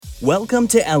Welcome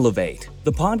to Elevate,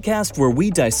 the podcast where we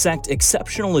dissect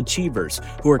exceptional achievers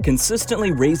who are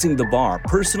consistently raising the bar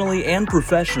personally and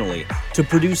professionally to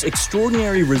produce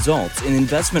extraordinary results in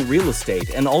investment real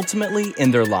estate and ultimately in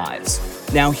their lives.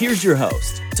 Now here's your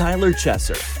host, Tyler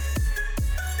Chesser.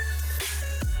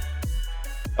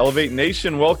 Elevate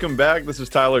Nation, welcome back. This is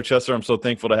Tyler Chesser. I'm so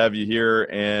thankful to have you here.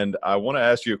 And I want to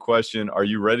ask you a question. Are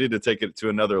you ready to take it to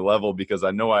another level? Because I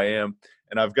know I am.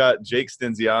 And I've got Jake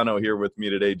Stenziano here with me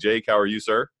today. Jake, how are you,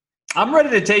 sir? I'm ready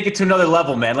to take it to another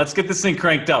level, man. Let's get this thing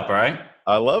cranked up, all right?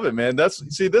 I love it, man. This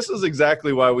is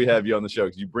exactly why we have you on the show,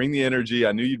 because you bring the energy.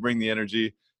 I knew you'd bring the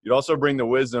energy. You'd also bring the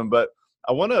wisdom. But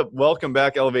I want to welcome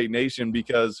back Elevate Nation,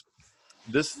 because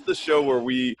this is the show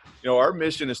where our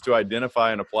mission is to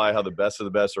identify and apply how the best of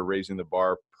the best are raising the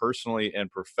bar personally and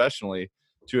professionally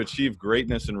to achieve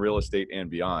greatness in real estate and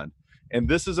beyond. And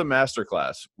this is a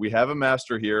masterclass. We have a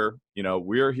master here.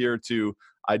 We are here to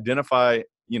identify,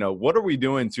 what are we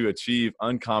doing to achieve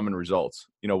uncommon results?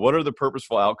 What are the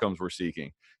purposeful outcomes we're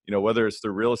seeking? Whether it's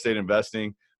through real estate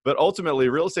investing, but ultimately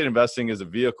real estate investing is a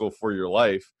vehicle for your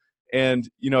life. And,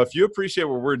 if you appreciate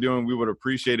what we're doing, we would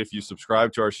appreciate if you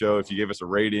subscribe to our show, if you gave us a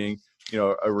rating,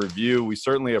 a review. We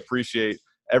certainly appreciate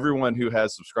everyone who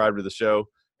has subscribed to the show.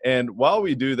 And while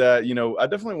we do that, I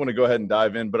definitely want to go ahead and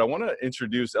dive in, but I want to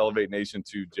introduce Elevate Nation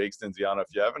to Jake Stenziano. If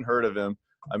you haven't heard of him,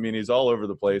 he's all over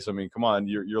the place. Come on,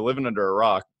 you're living under a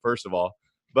rock, first of all.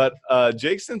 But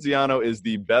Jake Stenziano is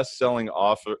the best-selling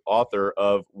author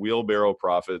of Wheelbarrow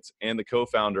Profits and the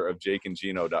co-founder of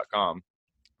JakeandGino.com,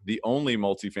 the only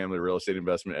multifamily real estate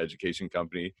investment education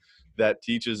company that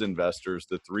teaches investors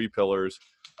the three pillars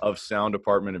of sound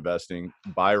apartment investing: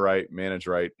 buy right, manage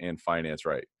right, and finance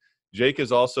right. Jake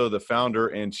is also the founder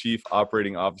and chief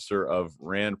operating officer of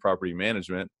Rand Property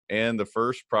Management, and the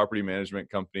first property management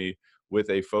company with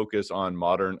a focus on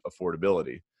modern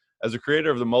affordability. As a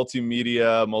creator of the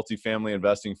multimedia multifamily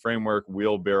investing framework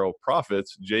Wheelbarrow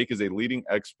Profits, Jake is a leading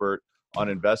expert on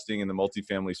investing in the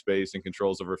multifamily space and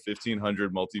controls over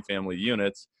 1,500 multifamily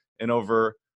units and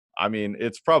over,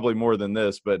 it's probably more than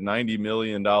this, but $90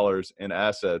 million in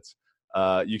assets.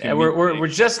 We're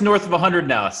just north of 100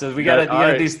 now, so we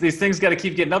got these things got to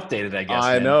keep getting updated, I guess.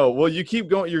 I know. Well, you keep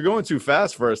going. You're going too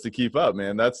fast for us to keep up,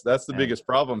 man. That's the biggest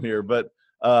problem here. But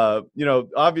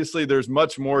obviously, there's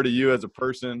much more to you as a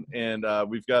person, and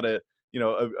we've got a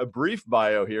brief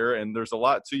bio here, and there's a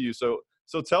lot to you. So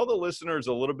tell the listeners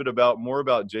a little bit more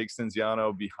about Jake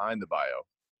Stenziano behind the bio.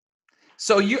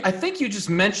 So I think you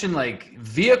just mentioned like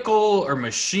vehicle or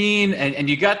machine, and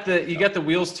you got the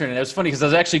wheels turning. It was funny because I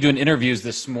was actually doing interviews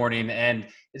this morning, and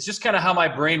it's just kind of how my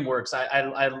brain works.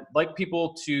 I like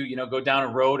people to go down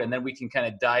a road, and then we can kind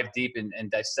of dive deep and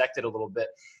dissect it a little bit.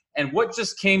 And what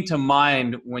just came to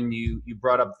mind when you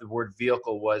brought up the word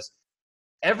vehicle was,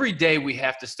 every day we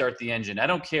have to start the engine. I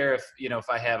don't care if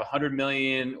I have 100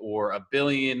 million or a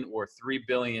billion or 3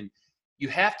 billion. You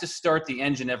have to start the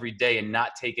engine every day and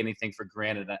not take anything for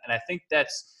granted. And I think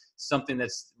that's something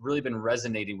that's really been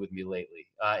resonating with me lately.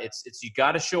 It's you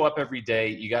got to show up every day.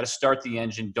 You got to start the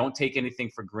engine. Don't take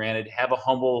anything for granted. Have a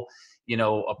humble,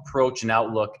 approach and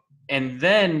outlook. And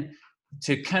then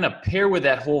to kind of pair with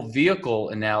that whole vehicle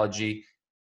analogy,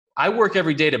 I work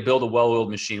every day to build a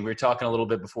well-oiled machine. We were talking a little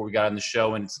bit before we got on the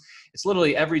show, and it's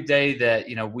literally every day that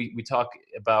we talk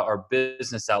about our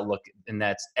business outlook, and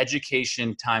that's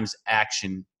education times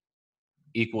action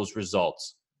equals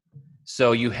results.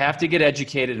 So you have to get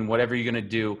educated in whatever you're going to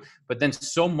do, but then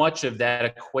so much of that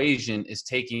equation is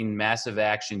taking massive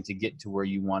action to get to where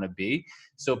you want to be.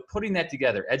 So putting that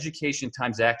together, education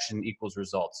times action equals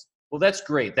results. Well, that's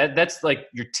great. That's like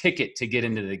your ticket to get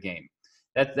into the game.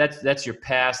 That's your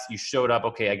past. You showed up.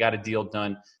 Okay, I got a deal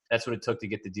done. That's what it took to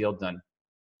get the deal done.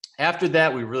 After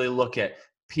that, we really look at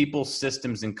people,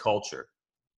 systems, and culture.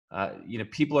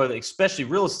 People are, especially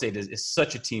real estate is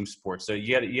such a team sport. So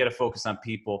you got to focus on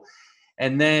people.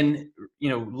 And then,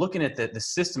 looking at the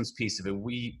systems piece of it,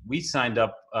 we signed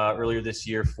up earlier this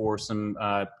year for some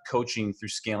coaching through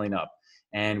Scaling Up.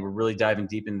 And we're really diving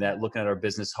deep into that, looking at our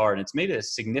business hard. And it's made a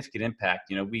significant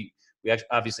impact. We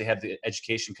obviously have the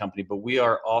education company, but we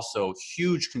are also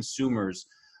huge consumers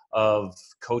of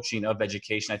coaching, of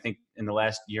education. I think in the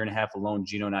last year and a half alone,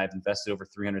 Gino and I have invested over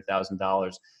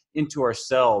 $300,000 into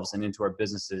ourselves and into our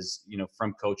businesses,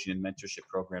 from coaching and mentorship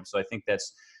programs. So I think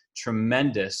that's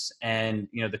tremendous. And,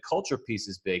 the culture piece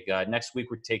is big. Next week,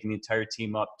 we're taking the entire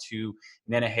team up to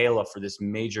Nantahala for this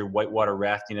major whitewater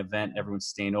rafting event. Everyone's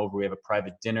staying over. We have a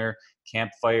private dinner,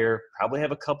 campfire, probably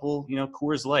have a couple,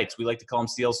 Coors Lights. We like to call them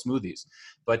CL smoothies,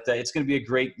 but it's going to be a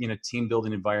great, team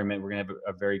building environment. We're going to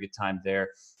have a very good time there.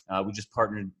 We just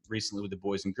partnered recently with the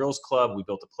Boys and Girls Club. We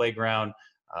built a playground.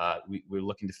 We're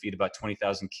looking to feed about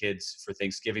 20,000 kids for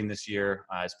Thanksgiving this year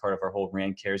as part of our whole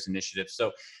Rand Cares initiative.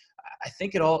 So I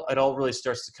think it all really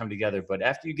starts to come together. But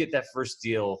after you get that first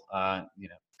deal,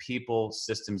 people,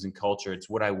 systems, and culture, it's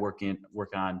what I work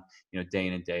on, day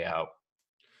in and day out.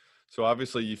 So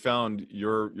obviously you found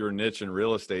your niche in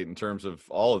real estate in terms of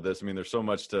all of this. I mean, there's so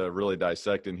much to really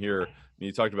dissect in here.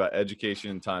 You talked about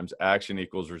education times action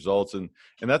equals results. And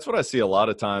that's what I see a lot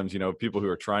of times, people who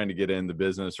are trying to get in the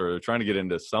business or they're trying to get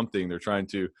into something, they're trying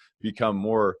to become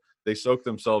more, they soak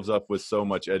themselves up with so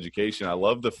much education. I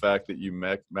love the fact that you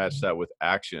match that with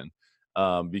action.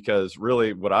 Because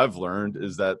really what I've learned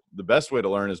is that the best way to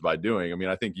learn is by doing. I mean,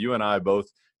 I think you and I both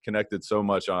connected so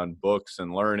much on books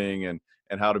and learning and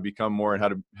how to become more and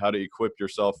how to equip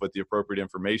yourself with the appropriate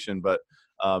information. But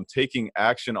taking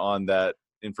action on that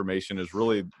information is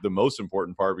really the most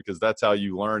important part, because that's how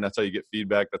you learn. That's how you get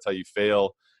feedback. That's how you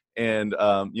fail. And,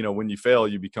 when you fail,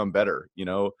 you become better,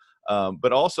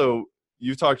 but also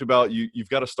you talked about you've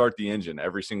got to start the engine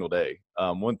every single day.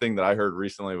 One thing that I heard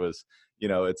recently was,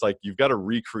 it's like you've got to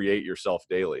recreate yourself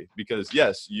daily, because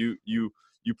yes, you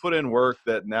put in work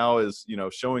that now is,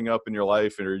 showing up in your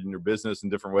life or in your business in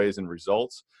different ways and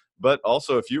results. But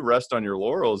also if you rest on your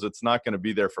laurels, it's not going to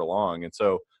be there for long. And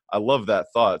so I love that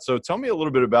thought. So tell me a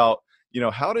little bit about,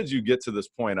 how did you get to this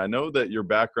point? I know that your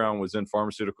background was in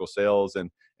pharmaceutical sales, and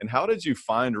how did you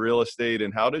find real estate,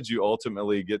 and how did you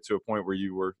ultimately get to a point where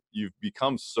you've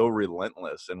become so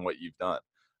relentless in what you've done?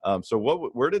 So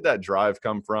where did that drive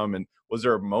come from? And was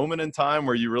there a moment in time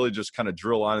where you really just kind of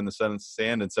drew a line in the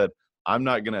sand and said, I'm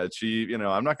not going to achieve,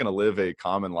 I'm not going to live a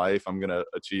common life. I'm going to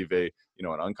achieve an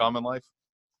uncommon life?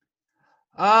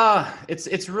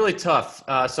 It's really tough.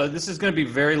 So this is going to be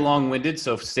very long-winded.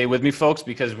 So stay with me, folks,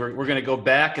 because we're going to go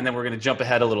back and then we're going to jump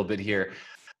ahead a little bit here.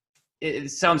 It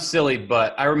sounds silly,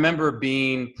 but I remember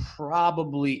being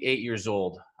probably 8 years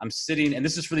old. I'm sitting, and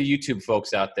this is for the YouTube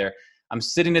folks out there. I'm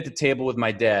sitting at the table with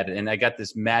my dad, and I got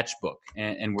this matchbook,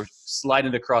 and we're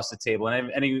sliding it across the table.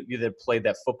 And any of you that played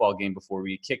that football game before, where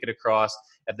you kick it across,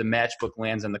 if the matchbook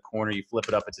lands on the corner, you flip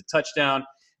it up, it's a touchdown,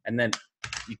 and then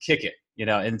you kick it.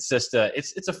 And it's just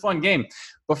it's a fun game.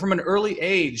 But from an early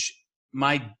age,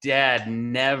 my dad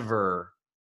never,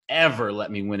 ever let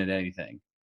me win at anything.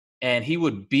 And he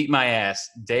would beat my ass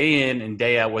day in and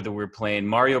day out, whether we were playing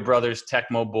Mario Brothers,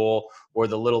 Tecmo Bowl, or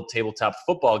the little tabletop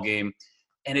football game.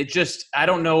 And it just, I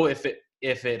don't know if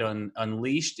it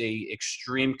unleashed a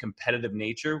extreme competitive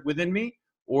nature within me,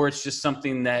 or it's just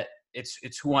something that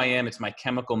it's who I am. It's my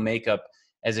chemical makeup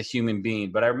as a human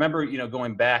being. But I remember,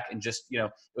 going back and just, it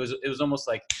was almost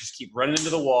like just keep running into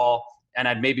the wall, and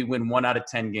I'd maybe win 1 out of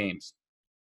 10 games.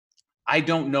 I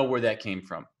don't know where that came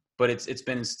from, but it's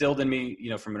been instilled in me,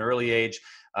 from an early age.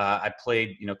 I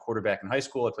played, quarterback in high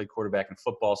school. I played quarterback in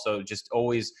football. So just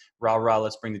always rah,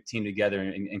 let's bring the team together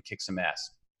and kick some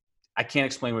ass. I can't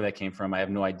explain where that came from. I have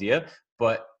no idea,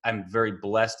 but I'm very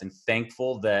blessed and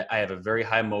thankful that I have a very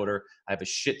high motor. I have a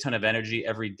shit ton of energy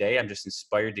every day. I'm just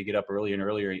inspired to get up earlier and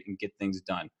earlier and get things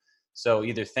done. So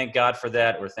either thank God for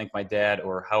that, or thank my dad,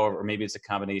 or however, or maybe it's a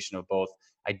combination of both.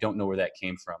 I don't know where that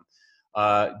came from.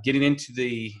 Getting into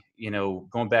the,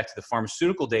 going back to the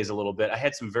pharmaceutical days a little bit, I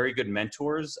had some very good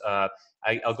mentors.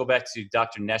 I'll go back to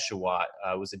Dr. Neshawat,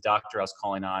 was a doctor I was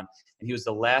calling on, and he was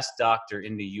the last doctor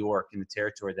in New York, in the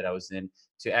territory that I was in,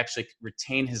 to actually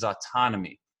retain his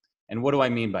autonomy. And what do I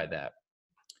mean by that?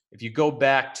 If you go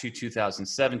back to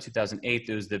 2007, 2008,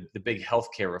 there was the big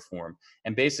healthcare reform.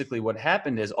 And basically what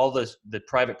happened is all the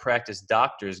private practice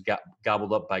doctors got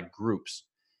gobbled up by groups.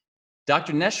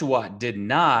 Dr. Neshawat did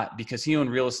not, because he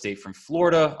owned real estate from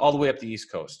Florida all the way up the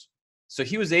East Coast. So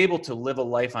he was able to live a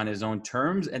life on his own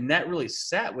terms, and that really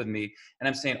sat with me. And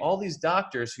I'm saying all these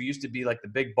doctors who used to be like the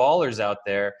big ballers out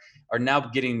there are now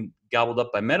getting gobbled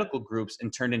up by medical groups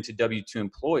and turned into W-2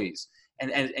 employees.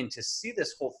 And to see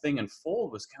this whole thing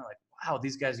unfold was kind of like, wow,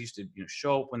 these guys used to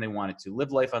show up when they wanted to,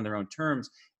 live life on their own terms,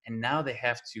 and now they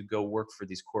have to go work for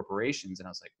these corporations. And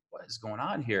I was like, what is going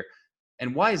on here?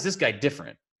 And why is this guy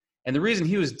different? And the reason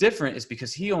he was different is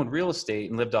because he owned real estate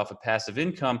and lived off of passive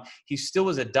income. He still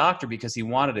was a doctor because he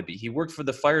wanted to be. He worked for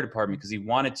the fire department because he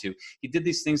wanted to. He did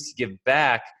these things to give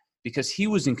back because he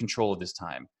was in control of his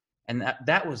time. And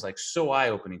that was like so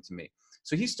eye-opening to me.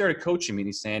 So he started coaching me, and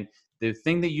he's saying, the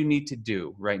thing that you need to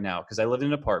do right now, because I lived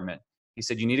in an apartment, he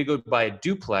said, you need to go buy a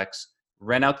duplex,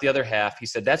 rent out the other half. He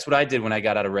said, that's what I did when I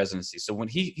got out of residency. So when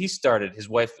he started, his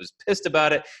wife was pissed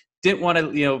about it. Didn't want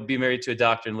to, be married to a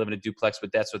doctor and live in a duplex,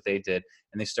 but that's what they did.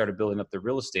 And they started building up their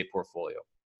real estate portfolio.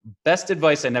 Best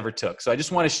advice I never took. So I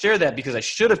just want to share that because I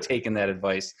should have taken that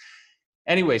advice.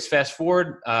 Anyways, fast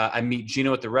forward, I meet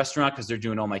Gino at the restaurant because they're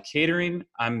doing all my catering.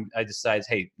 I decide,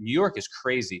 hey, New York is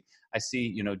crazy. I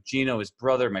see, Gino, his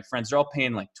brother, my friends, they're all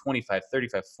paying like $25,000,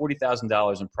 $35,000,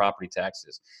 $40,000 in property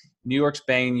taxes. New York's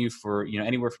paying you for,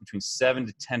 anywhere from between 7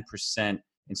 to 10%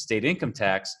 in state income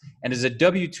tax. And as a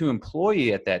W-2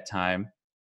 employee at that time,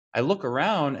 I look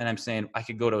around and I'm saying, I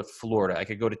could go to Florida, I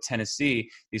could go to Tennessee,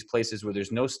 these places where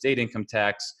there's no state income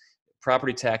tax,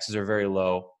 property taxes are very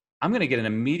low. I'm going to get an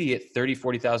immediate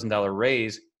 $30,000, $40,000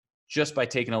 raise just by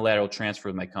taking a lateral transfer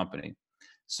with my company.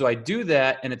 So I do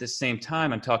that, and at the same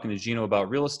time, I'm talking to Gino about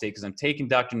real estate because I'm taking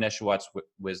Dr. Neshawat's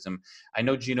wisdom. I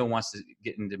know Gino wants to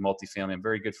get into multifamily. I'm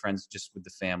very good friends just with the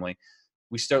family.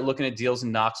 We start looking at deals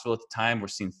in Knoxville at the time. We're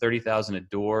seeing $30,000 a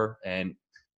door, and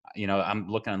I'm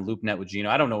looking on LoopNet with Gino.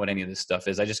 I don't know what any of this stuff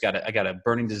is. I got a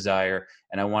burning desire,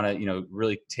 and I want to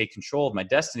really take control of my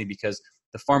destiny because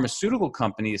the pharmaceutical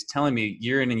company is telling me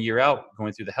year in and year out,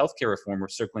 going through the healthcare reform, we're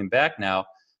circling back now,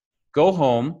 go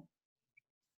home,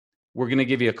 we're going to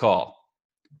give you a call.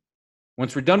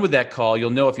 Once we're done with that call, you'll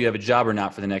know if you have a job or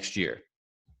not for the next year.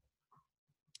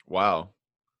 Wow.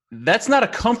 That's not a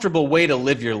comfortable way to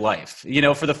live your life.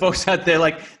 For the folks out there,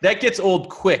 like that gets old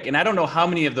quick. And I don't know how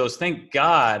many of those, thank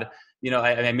God,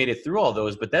 I made it through all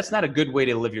those, but that's not a good way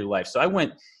to live your life. So I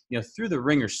went, through the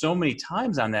ringer so many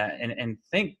times on that and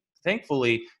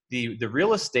thankfully, the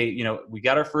real estate, we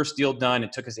got our first deal done.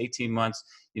 It took us 18 months.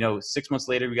 6 months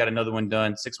later, we got another one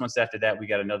done. 6 months after that, we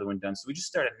got another one done. So we just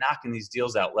started knocking these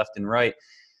deals out left and right.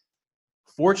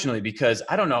 Fortunately, because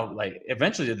I don't know, like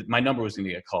eventually my number was going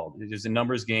to get called. It was a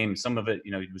numbers game. Some of it,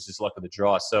 it was just luck of the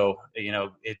draw. So,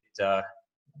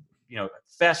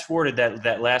 fast forwarded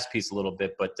that last piece a little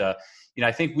bit. But,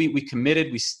 I think we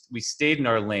committed, we stayed in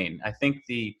our lane. I think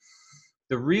the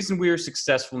reason we were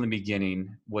successful in the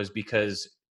beginning was because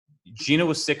Gino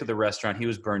was sick of the restaurant. He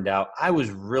was burned out. I was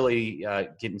really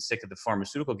getting sick of the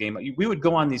pharmaceutical game. We would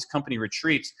go on these company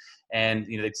retreats and,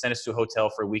 they'd send us to a hotel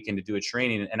for a weekend to do a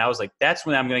training. And I was like, that's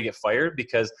when I'm going to get fired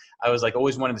because I was like,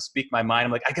 always wanted to speak my mind.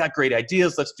 I'm like, I got great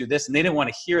ideas. Let's do this. And they didn't want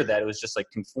to hear that. It was just like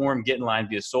conform, get in line,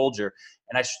 be a soldier.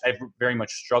 And I very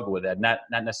much struggle with that. Not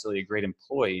necessarily a great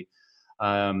employee.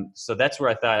 So that's where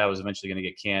I thought I was eventually going to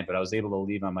get canned, but I was able to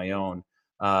leave on my own.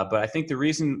 But I think the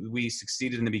reason we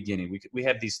succeeded in the beginning, we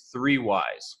have these 3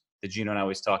 whys that Gino and I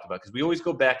always talk about, because we always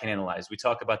go back and analyze. We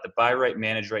talk about the buy right,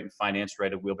 manage right, and finance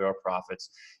right of Wheelbarrow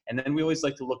Profits. And then we always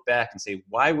like to look back and say,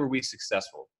 why were we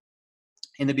successful?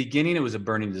 In the beginning, it was a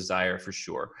burning desire for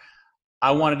sure. I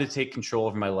wanted to take control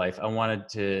of my life. I wanted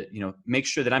to, make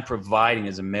sure that I'm providing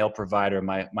as a male provider in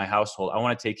my household. I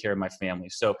want to take care of my family.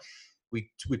 So we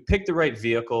picked the right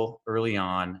vehicle early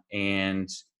on, and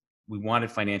we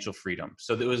wanted financial freedom.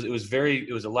 So it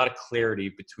was a lot of clarity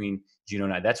between Gino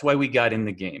and I. That's why we got in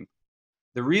the game.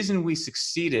 The reason we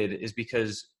succeeded is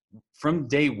because from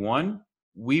day one,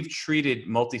 we've treated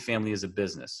multifamily as a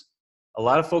business. A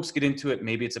lot of folks get into it.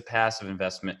 Maybe it's a passive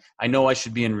investment. I know I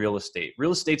should be in real estate.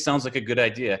 Real estate sounds like a good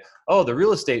idea. Oh, the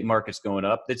real estate market's going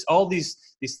up. It's all these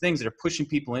things that are pushing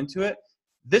people into it.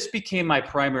 This became my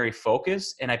primary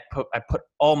focus, and I put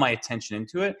all my attention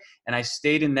into it, and I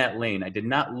stayed in that lane. I did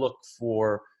not look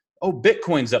for, oh,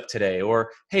 Bitcoin's up today, or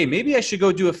hey, maybe I should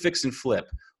go do a fix and flip,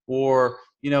 or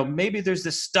maybe there's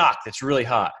this stock that's really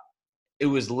hot. It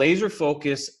was laser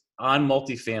focus on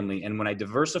multifamily, and when I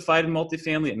diversified in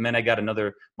multifamily, it meant I got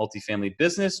another multifamily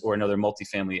business or another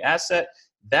multifamily asset.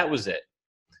 That was it.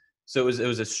 So it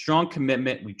was a strong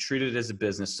commitment. We treated it as a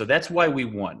business, so that's why we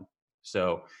won.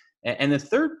 So. And the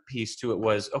third piece to it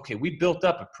was, okay, we built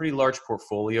up a pretty large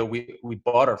portfolio. We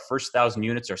bought our first 1,000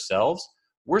 units ourselves.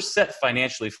 We're set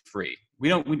financially free.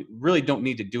 We really don't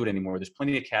need to do it anymore. There's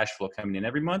plenty of cash flow coming in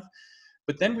every month.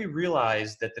 But then we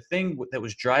realized that the thing that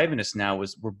was driving us now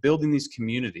was we're building these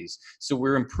communities. So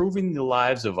we're improving the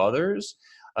lives of others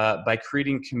by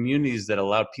creating communities that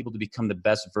allow people to become the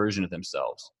best version of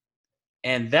themselves.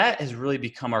 And that has really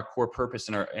become our core purpose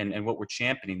and what we're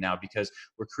championing now, because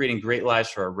we're creating great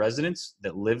lives for our residents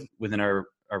that live within our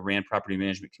Rand property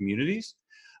management communities.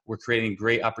 We're creating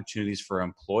great opportunities for our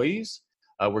employees.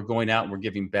 We're going out and we're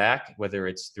giving back, whether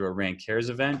it's through a Rand Cares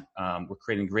event. We're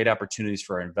creating great opportunities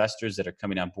for our investors that are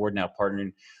coming on board now,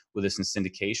 partnering with us in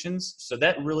syndications. So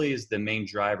that really is the main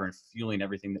driver and fueling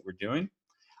everything that we're doing.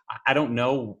 I don't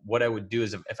know what I would do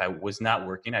if I was not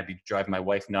working. I'd be driving my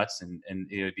wife nuts and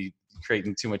it'd be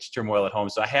creating too much turmoil at home.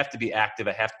 So I have to be active.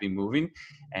 I have to be moving.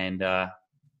 And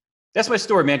that's my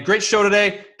story, man. Great show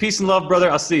today. Peace and love, brother.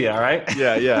 I'll see you. All right.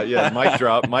 Yeah.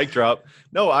 Mic drop.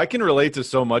 No, I can relate to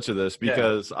so much of this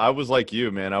because I was like you,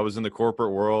 man. I was in the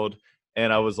corporate world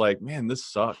and I was like, man, this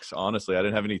sucks. Honestly, I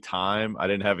didn't have any time. I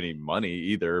didn't have any money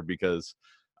either because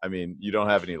I mean, you don't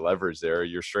have any leverage there.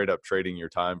 You're straight up trading your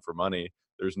time for money.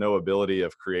 There's no ability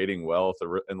of creating wealth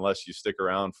unless you stick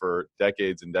around for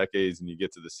decades and decades and you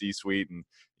get to the C-suite. And,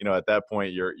 at that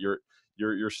point,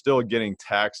 you're still getting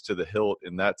taxed to the hilt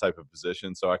in that type of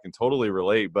position. So I can totally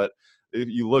relate. But if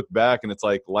you look back and it's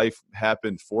like life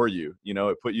happened for you,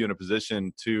 it put you in a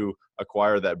position to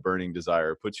acquire that burning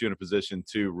desire, it puts you in a position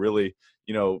to really,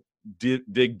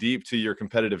 dig deep to your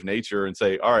competitive nature and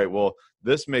say, all right, well,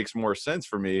 this makes more sense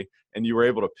for me. And you were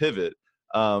able to pivot.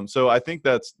 So I think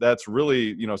that's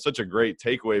really, such a great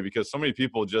takeaway, because so many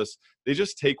people they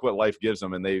just take what life gives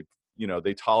them and they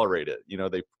tolerate it.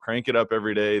 They crank it up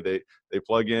every day. They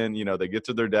plug in, they get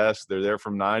to their desk, they're there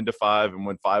from 9 to 5. And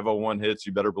when 5:01 hits,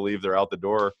 you better believe they're out the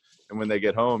door. And when they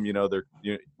get home,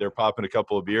 they're popping a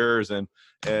couple of beers and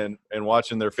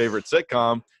watching their favorite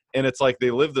sitcom. And it's like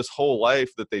they live this whole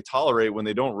life that they tolerate when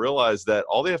they don't realize that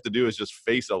all they have to do is just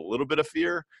face a little bit of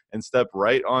fear and step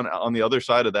right on the other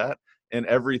side of that. And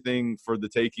everything for the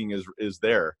taking is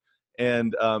there.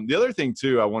 And the other thing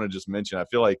too, I want to just mention, I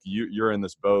feel like you're in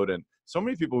this boat, and so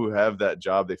many people who have that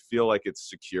job, they feel like it's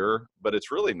secure, but it's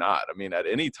really not. I mean, at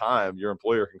any time, your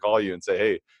employer can call you and say,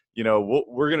 hey,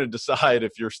 we're going to decide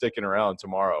if you're sticking around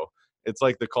tomorrow. It's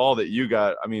like the call that you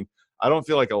got. I mean, I don't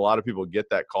feel like a lot of people get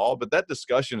that call, but that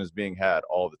discussion is being had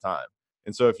all the time.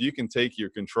 And so if you can take your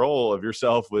control of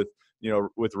yourself with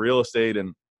real estate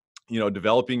and,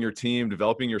 developing your team,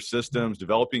 developing your systems,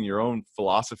 developing your own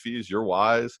philosophies, your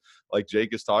whys, like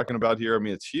Jake is talking about here. I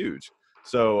mean, it's huge.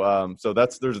 So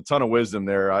there's a ton of wisdom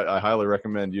there. I highly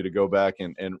recommend you to go back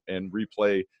and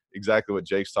replay exactly what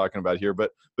Jake's talking about here.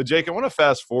 But Jake, I want to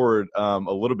fast forward a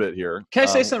little bit here. Can I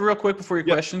say something real quick before your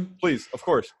question? Please, of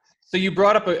course. So you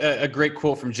brought up a great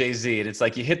quote from Jay-Z, and it's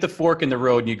like you hit the fork in the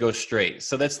road and you go straight.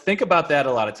 So think about that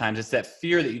a lot of times. It's that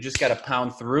fear that you just got to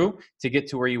pound through to get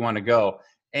to where you want to go.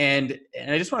 And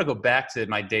I just want to go back to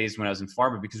my days when I was in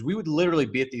pharma, because we would literally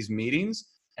be at these meetings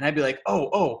and I'd be like,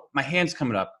 oh, my hand's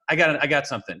coming up. I got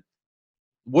something.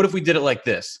 What if we did it like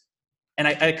this? And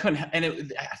I couldn't,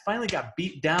 and I finally got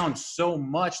beat down so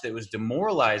much that it was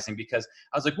demoralizing, because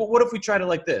I was like, well, what if we tried it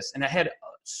like this? And I had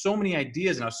so many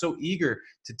ideas and I was so eager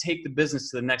to take the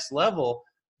business to the next level,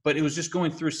 but it was just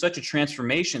going through such a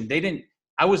transformation.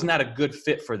 I was not a good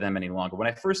fit for them any longer. When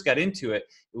I first got into it,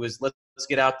 it was let's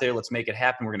get out there, let's make it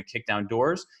happen. We're going to kick down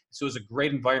doors. So it was a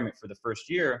great environment for the first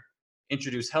year.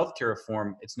 Introduce healthcare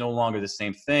reform, it's no longer the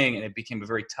same thing. And it became a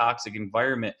very toxic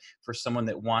environment for someone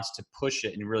that wants to push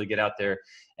it and really get out there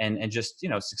and just,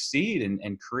 succeed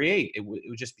and create.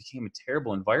 It just became a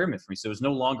terrible environment for me. So it was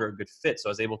no longer a good fit. So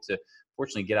I was able to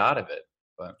fortunately get out of it.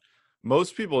 But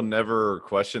most people never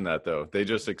question that, though. They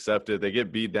just accept it. They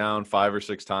get beat down 5 or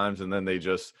 6 times, and then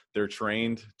they're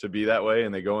trained to be that way,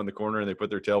 and they go in the corner and they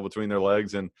put their tail between their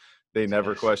legs, and they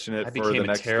never question it for the next 30 years. I became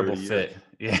a terrible fit.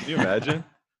 Yeah. Can you imagine?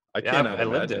 I cannot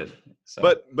imagine. Lived it. So.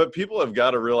 But people have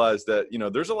got to realize that,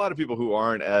 there's a lot of people who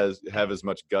have as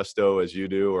much gusto as you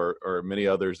do, or many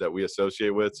others that we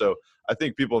associate with. So I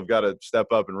think people have got to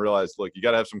step up and realize, look, you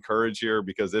got to have some courage here,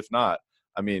 because if not,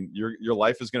 I mean, your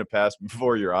life is going to pass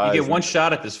before your eyes. You get one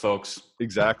shot at this, folks.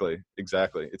 Exactly.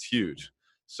 It's huge.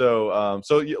 So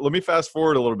let me fast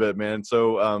forward a little bit, man.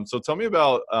 So tell me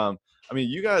about, I mean,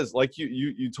 you guys, like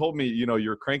you told me,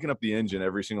 you're cranking up the engine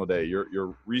every single day.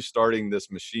 You're restarting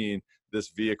this machine, this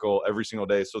vehicle every single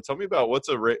day. So tell me about what's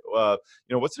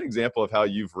an example of how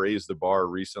you've raised the bar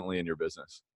recently in your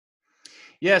business?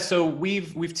 Yeah, so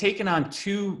we've taken on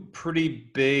 2 pretty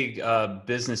big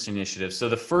business initiatives. So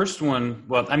the first one,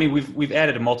 well, I mean, we've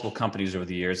added multiple companies over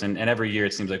the years, and every year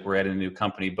it seems like we're adding a new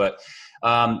company. But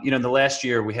in the last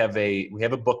year, we have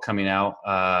a book coming out.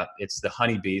 It's The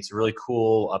Honeybee. It's a really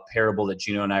cool parable that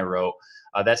Gino and I wrote.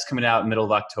 That's coming out in the middle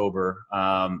of October.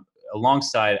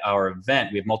 Alongside our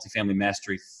event, we have Multifamily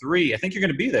Mastery 3. I think you're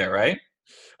going to be there, right?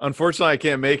 Unfortunately, I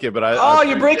can't make it, but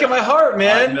you're breaking my heart,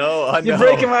 man. I know. You're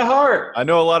breaking my heart. I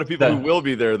know a lot of people who will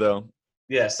be there, though.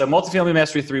 Yeah, so Multifamily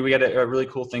Mastery 3, we got a really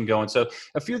cool thing going. So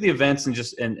a few of the events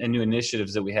and new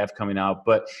initiatives that we have coming out.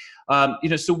 But,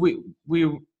 so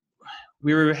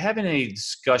we were having a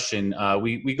discussion.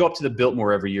 We go up to the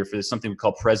Biltmore every year for something we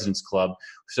call President's Club.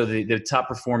 So the top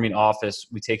performing office,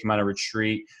 we take them on a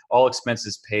retreat, all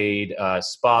expenses paid,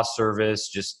 spa service,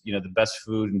 just, the best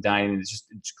food and dining. It's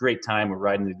a great time. We're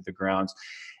riding the grounds.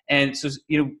 And so,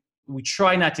 we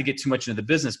try not to get too much into the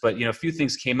business, but, a few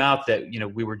things came out that,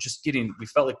 we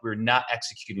felt like we were not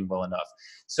executing well enough.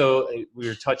 So we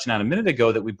were touching on a minute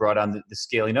ago that we brought on the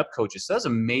scaling up coaches. So that was a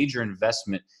major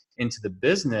investment into the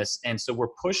business. And so we're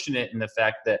pushing it in the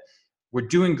fact that we're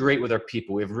doing great with our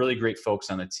people. We have really great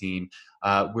folks on the team.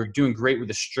 We're doing great with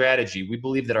the strategy. We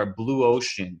believe that our blue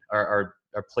ocean, our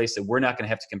place that we're not going to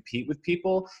have to compete with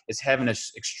people is having an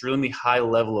extremely high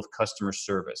level of customer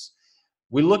service.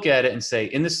 We look at it and say,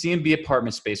 in the C&B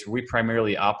apartment space where we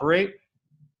primarily operate,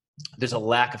 there's a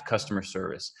lack of customer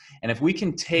service. And if we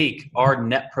can take our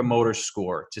net promoter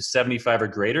score to 75 or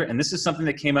greater, and this is something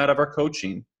that came out of our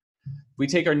coaching, if we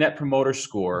take our net promoter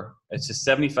score, it's a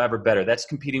 75 or better. That's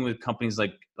competing with companies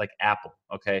like Apple.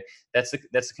 Okay, that's the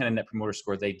kind of net promoter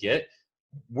score they get.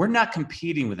 We're not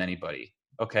competing with anybody.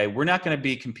 Okay, we're not going to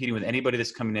be competing with anybody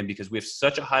that's coming in because we have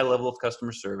such a high level of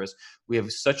customer service. We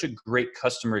have such a great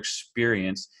customer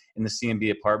experience in the C&B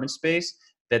apartment space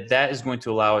that is going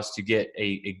to allow us to get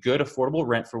a good, affordable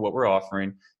rent for what we're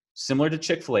offering. Similar to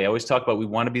Chick-fil-A. I always talk about we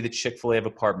want to be the Chick-fil-A of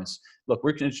apartments. Look,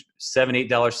 we're going to $7,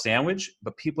 $8 sandwich,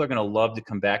 but people are going to love to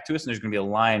come back to us, and there's going to be a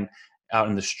line out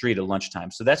in the street at lunchtime.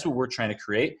 So that's what we're trying to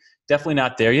create. Definitely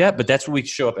not there yet, but that's what we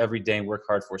show up every day and work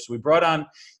hard for. So we brought on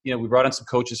some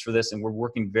coaches for this, and we're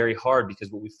working very hard because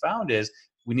what we found is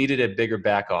we needed a bigger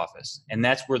back office, and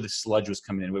that's where the sludge was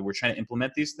coming in. We're trying to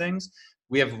implement these things.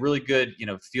 We have really good,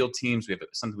 field teams. We have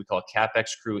something we call a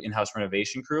CapEx crew, in-house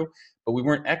renovation crew, but we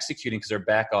weren't executing because our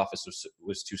back office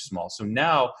was too small. So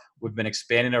now we've been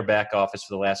expanding our back office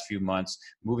for the last few months,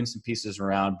 moving some pieces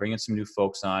around, bringing some new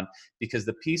folks on, because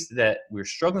the piece that we were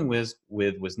struggling with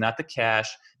was not the cash,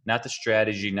 not the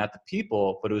strategy, not the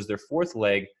people, but it was their fourth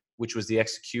leg, which was the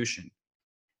execution.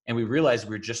 And we realized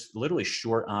we were just literally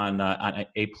short on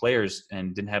A players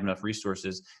and didn't have enough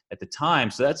resources at the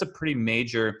time. So that's a pretty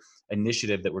major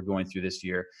initiative that we're going through this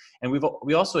year. And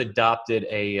we also adopted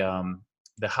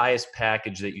the highest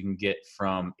package that you can get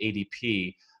from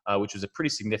ADP, which was a pretty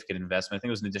significant investment. I think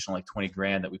it was an additional like 20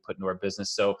 grand that we put into our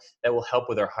business. So that will help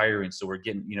with our hiring. So we're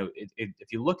getting,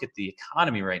 if you look at the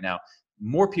economy right now,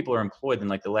 more people are employed than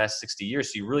like the last 60 years.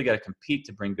 So you really got to compete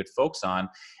to bring good folks on.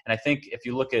 And I think if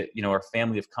you look at, our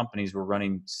family of companies, we're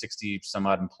running 60 some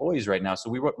odd employees right now.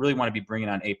 So we really want to be bringing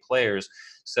on A players.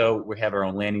 So we have our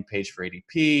own landing page for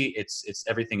ADP. It's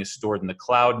everything is stored in the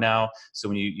cloud now. So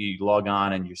when you log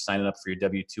on and you're signing up for your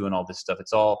W-2 and all this stuff,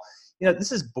 it's all,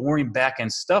 this is boring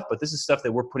back-end stuff, but this is stuff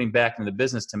that we're putting back into the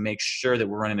business to make sure that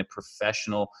we're running a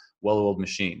professional, well-oiled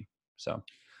machine. So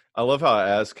I love how I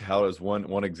ask how is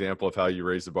one example of how you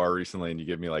raised the bar recently, and you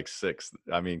give me like 6.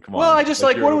 I mean, come on. Well, I just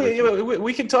what do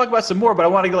we can talk about some more, but I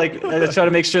want to try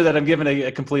to make sure that I'm giving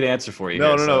a complete answer for you.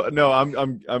 No.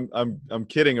 I'm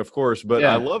kidding, of course, but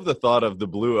yeah. I love the thought of the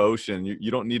blue ocean.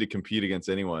 You don't need to compete against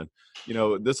anyone.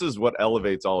 This is what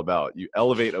Elevate's all about. You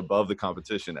elevate above the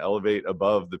competition, elevate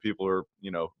above the people who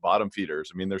are, bottom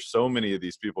feeders. I mean, there's so many of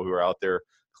these people who are out there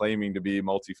claiming to be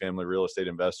multifamily real estate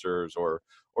investors or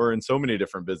in so many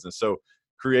different businesses. So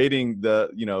creating the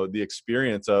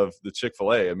experience of the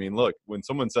Chick-fil-A. I mean, look, when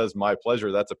someone says my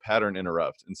pleasure, that's a pattern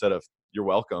interrupt instead of you're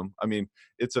welcome. I mean,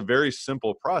 it's a very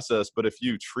simple process, but if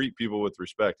you treat people with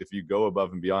respect, if you go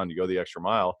above and beyond, you go the extra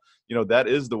mile, that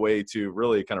is the way to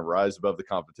really kind of rise above the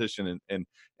competition. And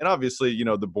obviously,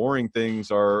 the boring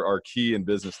things are key in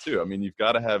business too. I mean, you've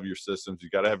got to have your systems,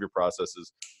 you've got to have your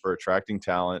processes for attracting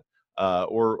talent,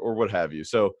 or what have you.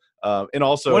 So, and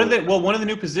also one of the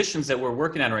new positions that we're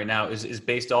working on right now is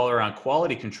based all around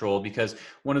quality control, because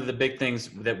one of the big things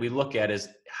that we look at is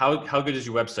how good does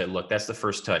your website look? That's the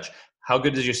first touch. How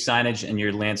good does your signage and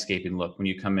your landscaping look when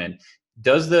you come in?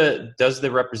 Does the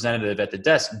representative at the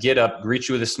desk get up, greet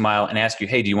you with a smile, and ask you,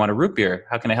 hey, do you want a root beer?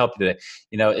 How can I help you today?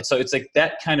 It's like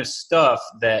that kind of stuff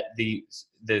that the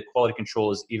quality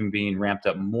control is even being ramped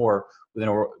up more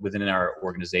within our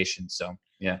organization. So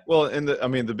yeah. Well, and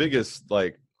the biggest,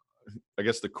 I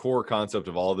guess the core concept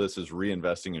of all this is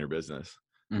reinvesting in your business.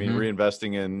 I mean,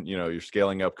 reinvesting in, you're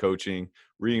scaling up coaching,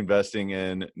 reinvesting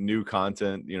in new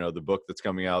content, the book that's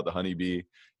coming out, the Honeybee,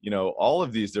 all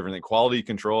of these different things, quality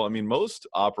control. I mean, most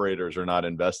operators are not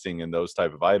investing in those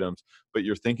type of items, but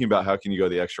you're thinking about how can you go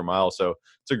the extra mile. So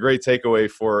it's a great takeaway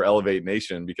for Elevate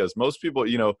Nation, because most people,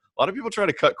 a lot of people try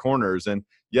to cut corners, and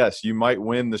yes, you might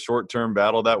win the short-term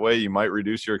battle that way. You might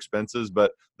reduce your expenses,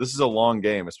 but this is a long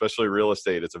game, especially real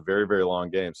estate. It's a very, very long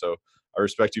game. So I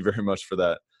respect you very much for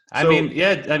that.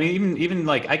 Even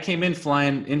like I came in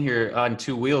flying in here on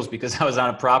 2 wheels because I was on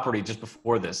a property just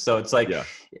before this. So it's like,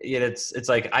 it's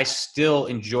like I still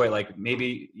enjoy, like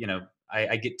maybe,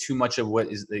 I get too much of what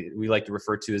we like to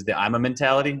refer to as the I'm a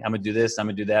mentality. I'm gonna do this, I'm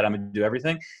gonna do that, I'm gonna do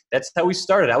everything. That's how we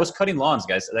started. I was cutting lawns,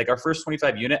 guys. Like our first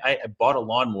 25 unit, I bought a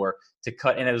lawnmower to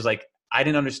cut, and it was like I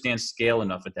didn't understand scale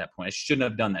enough at that point. I shouldn't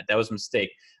have done that. That was a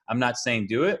mistake. I'm not saying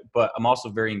do it, but I'm also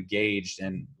very engaged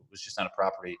and was just on a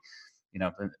property,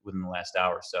 within the last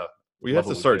hour. So We have Love to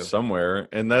what we start do. somewhere,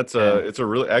 and that's Yeah. it's a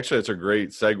great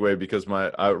segue because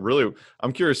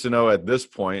I'm curious to know at this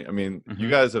point. I mean, you Hmm.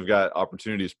 guys have got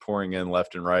opportunities pouring in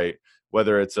left and right,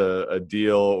 whether it's a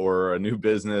deal or a new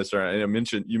business, or and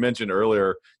you mentioned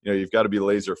earlier, you've got to be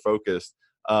laser focused.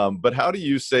 But how do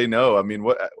you say no? I mean,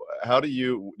 how do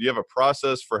you have a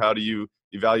process for how do you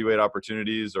evaluate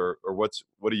opportunities, or what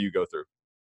do you go through?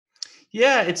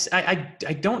 Yeah,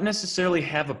 I don't necessarily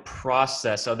have a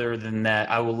process other than that.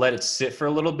 I will let it sit for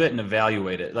a little bit and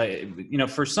evaluate it. Like,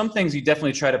 for some things you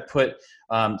definitely try to put,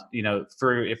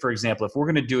 for example, if we're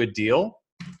going to do a deal,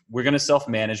 we're going to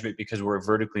self-manage it because we're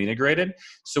vertically integrated.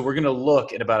 So we're going to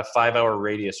look at about a 5-hour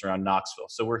radius around Knoxville.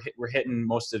 So we're hitting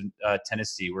most of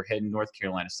Tennessee. We're hitting North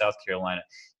Carolina, South Carolina,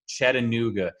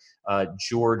 Chattanooga,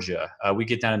 Georgia. We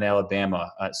get down in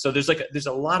Alabama. So there's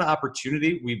a lot of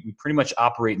opportunity. We pretty much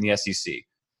operate in the SEC.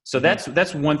 So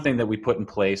that's one thing that we put in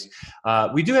place.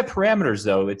 We do have parameters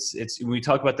though. It's when we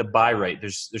talk about the buy rate.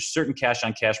 There's certain cash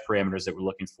on cash parameters that we're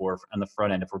looking for on the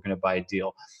front end if we're going to buy a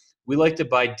deal. We like to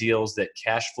buy deals that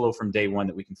cash flow from day one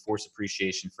that we can force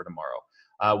appreciation for tomorrow.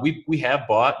 We have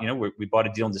bought, we bought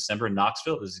a deal in December in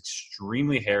Knoxville. It was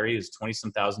extremely hairy. It was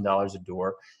 $20-some thousand a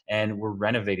door, and we're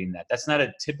renovating that. That's not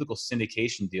a typical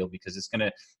syndication deal because it's going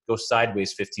to go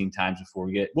sideways 15 times before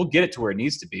we'll get it to where it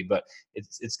needs to be, but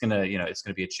it's going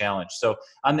to be a challenge. So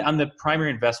on the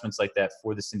primary investments like that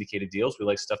for the syndicated deals, we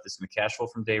like stuff that's going to cash flow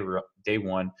from day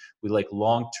one. We like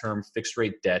long-term fixed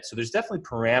rate debt. So there's definitely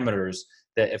parameters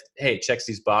that if, hey, it checks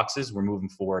these boxes, we're moving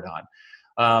forward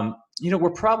on. We're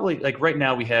probably like right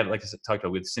now we have, like I said, talked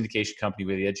about, we have the syndication company,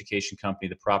 we have the education company,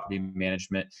 the property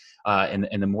management,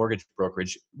 and the mortgage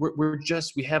brokerage.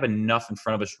 We have enough in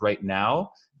front of us right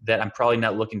now that I'm probably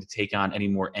not looking to take on any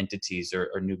more entities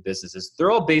or new businesses.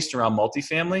 They're all based around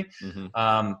multifamily.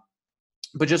 Mm-hmm.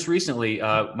 But just recently,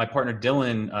 my partner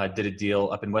Dylan did a deal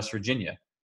up in West Virginia,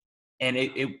 and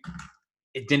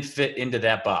it didn't fit into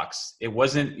that box. It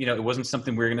wasn't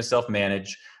something we were going to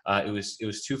self-manage. It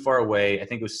was too far away. I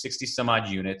think it was 60 some odd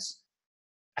units.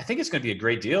 I think it's going to be a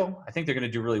great deal. I think they're going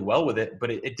to do really well with it, but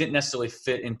it didn't necessarily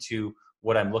fit into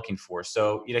what I'm looking for.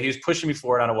 So, he was pushing me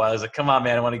forward on a while. I was like, come on,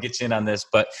 man, I want to get you in on this.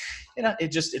 But,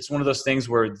 it's one of those things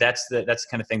where that's the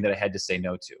kind of thing that I had to say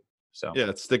no to. So yeah,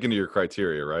 it's sticking to your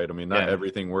criteria, right? I mean, not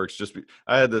everything works.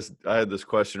 I had this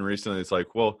question recently. It's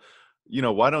like, well,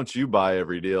 why don't you buy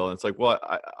every deal? And it's like, well,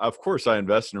 of course I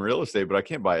invest in real estate, but I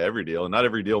can't buy every deal. And not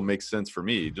every deal makes sense for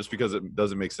me. Just because it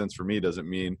doesn't make sense for me doesn't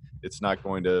mean it's not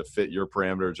going to fit your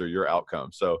parameters or your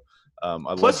outcome. So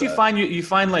plus you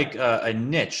find like a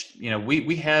niche.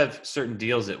 We have certain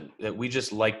deals that we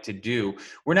just like to do.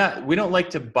 We don't like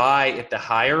to buy at the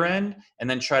higher end and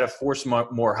then try to force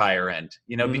more higher end,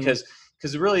 mm-hmm.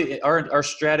 because really our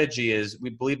strategy is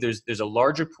we believe there's a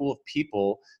larger pool of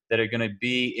people that are going to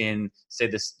be in, say,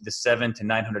 the $700 to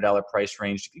 $900 price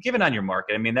range, given on your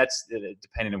market. I mean, that's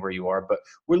depending on where you are, but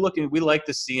we like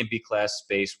the C and B class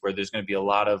space where there's going to be a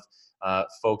lot of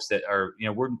folks that are,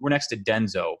 we're next to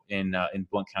Denso in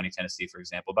Blount County, Tennessee, for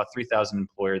example, about 3,000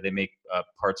 employer. They make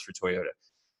parts for Toyota.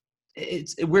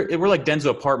 We're like Denso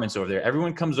Apartments over there.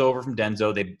 Everyone comes over from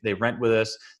Denso. They rent with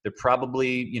us. They're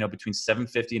probably, between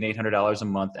 $750 and $800 a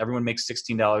month. Everyone makes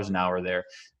 $16 an hour there.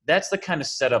 That's the kind of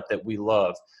setup that we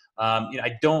love.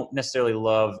 I don't necessarily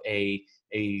love a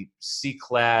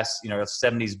C-class, a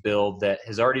 70s build that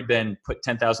has already been put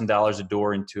 $10,000 a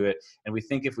door into it. And we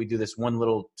think if we do this one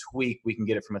little tweak, we can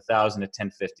get it from $1,000 to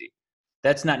 $1,050.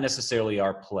 That's not necessarily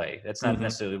our play. That's not mm-hmm.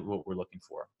 necessarily what we're looking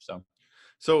for.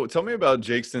 So tell me about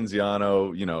Jake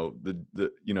Stenziano,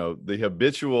 the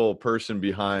habitual person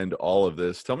behind all of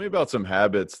this. Tell me about some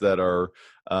habits that are,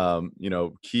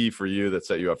 key for you that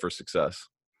set you up for success.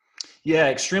 Yeah,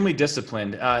 extremely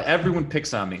disciplined. Everyone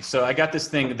picks on me. So I got this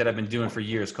thing that I've been doing for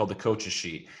years called the coach's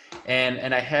sheet.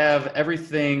 And I have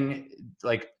everything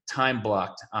like time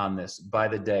blocked on this by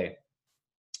the day.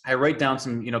 I write down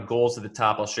some, goals at the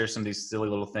top. I'll share some of these silly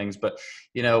little things, but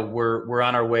we're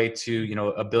on our way to,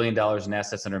 $1 billion in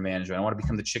assets under management. I want to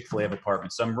become the Chick-fil-A of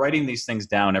apartments. So I'm writing these things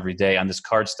down every day on this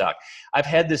card stock. I've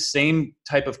had this same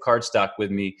type of card stock with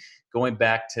me going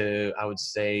back to, I would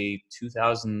say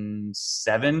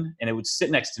 2007, and it would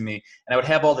sit next to me, and I would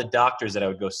have all the doctors that I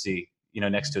would go see,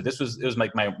 next to it. It was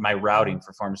like my routing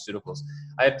for pharmaceuticals.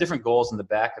 I have different goals in the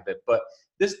back of it, but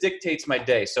this dictates my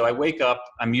day. So I wake up,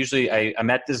 I'm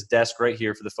at this desk right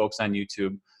here for the folks on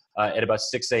YouTube at about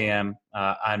 6 a.m.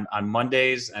 On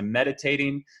Mondays, I'm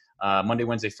meditating. Monday,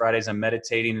 Wednesday, Fridays, I'm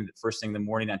meditating first thing in the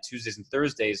morning. On Tuesdays and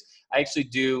Thursdays, I actually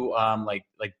do like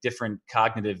different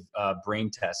cognitive brain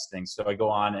test things. So I go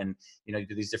on and,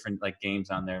 do these different like games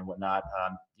on there and whatnot.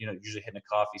 Usually hitting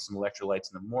a coffee, some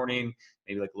electrolytes in the morning,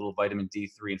 maybe like a little vitamin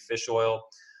D3 and fish oil.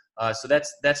 So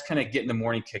that's kind of getting the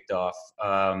morning kicked off.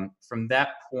 From that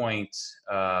point,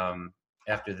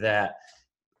 after that,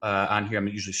 on here, I'm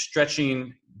usually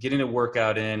stretching, getting a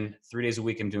workout in. 3 days a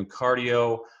week, I'm doing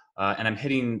cardio, and I'm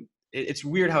hitting. It's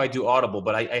weird how I do Audible,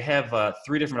 but I have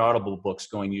 3 different Audible books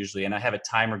going usually, and I have a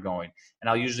timer going. And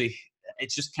I'll usually,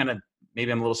 it's just kind of,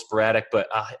 maybe I'm a little sporadic, but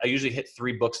I usually hit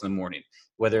 3 books in the morning,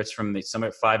 whether it's from some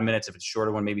at 5 minutes, if it's a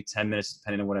shorter one, maybe 10 minutes,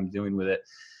 depending on what I'm doing with it.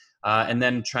 And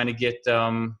then trying to get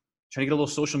a little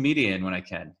social media in when I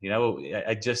can.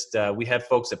 I just, we have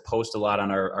folks that post a lot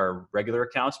on our regular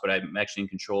accounts, but I'm actually in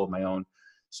control of my own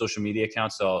social media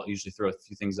accounts. So I'll usually throw a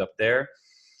few things up there.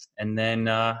 And then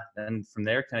from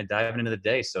there, kind of diving into the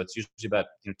day. So it's usually about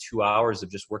 2 hours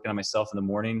of just working on myself in the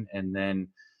morning. And then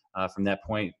from that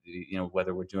point,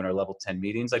 whether we're doing our level 10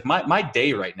 meetings, like my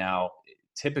day right now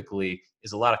typically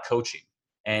is a lot of coaching,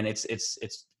 and it's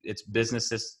business,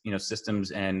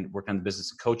 systems, and work on the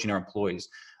business and coaching our employees.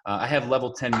 I have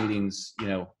level 10 meetings,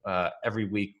 every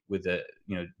week with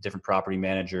different property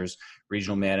managers,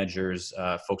 regional managers,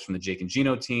 folks from the Jake and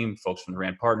Gino team, folks from the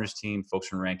Rand Partners team, folks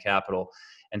from Rand Capital.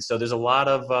 And so there's a lot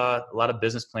of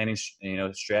business planning,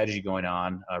 strategy going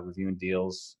on, reviewing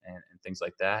deals and things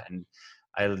like that. And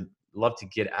I love to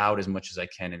get out as much as I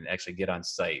can and actually get on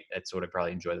site. That's what I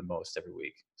probably enjoy the most every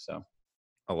week. So.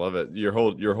 I love it. Your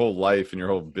whole life and your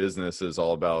whole business is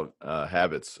all about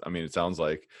habits. I mean, it sounds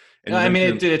like. And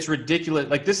it's ridiculous.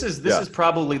 Like this is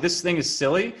probably, this thing is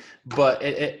silly, but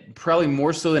it probably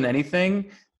more so than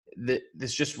anything,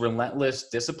 this just relentless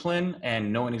discipline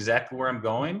and knowing exactly where I'm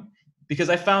going. Because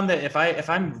I found that if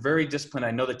I'm very disciplined,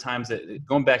 I know the times that,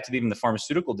 going back to even the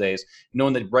pharmaceutical days,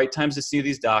 knowing the right times to see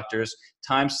these doctors,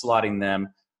 time slotting them,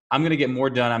 I'm going to get more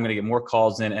done. I'm going to get more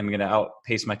calls in, and I'm going to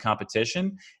outpace my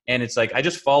competition. And it's like, I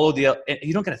just follow you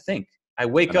don't got to think. I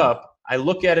wake up, I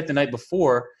look at it the night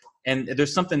before, and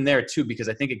there's something there too, because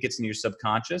I think it gets into your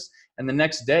subconscious. And the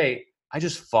next day, I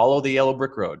just follow the yellow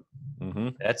brick road. Mm-hmm.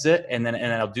 That's it. And then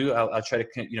I'll try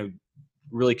to,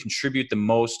 really contribute the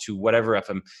most to whatever, if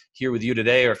I'm here with you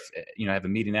today, or if, I have a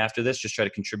meeting after this, just try to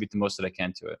contribute the most that I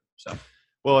can to it. So.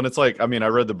 Well, and it's like, I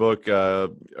read the book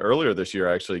earlier this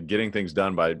year, actually, Getting Things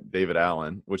Done by David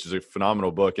Allen, which is a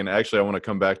phenomenal book. And actually, I want to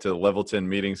come back to the level 10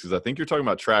 meetings, because I think you're talking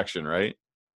about Traction, right?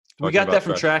 We got that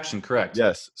from Traction, correct?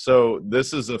 Yes. So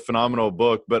this is a phenomenal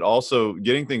book, but also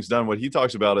Getting Things Done. What he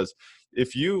talks about is,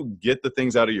 if you get the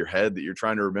things out of your head that you're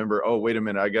trying to remember, oh, wait a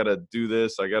minute, I got to do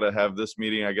this. I got to have this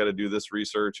meeting. I got to do this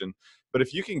research. But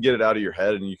if you can get it out of your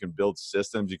head and you can build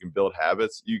systems, you can build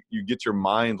habits, you get your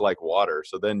mind like water.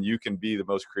 So then you can be the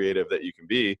most creative that you can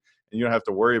be, and you don't have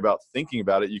to worry about thinking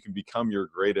about it. You can become your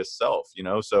greatest self,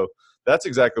 So that's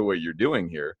exactly what you're doing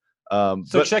here.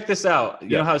 So check this out.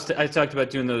 You know how I talked about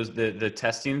doing the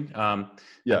testing on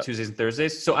Tuesdays and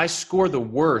Thursdays. So I score the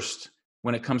worst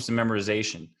when it comes to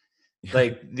memorization.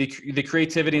 Like the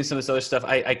creativity and some of this other stuff,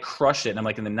 I crush it. And I'm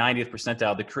like in the 90th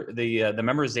percentile. The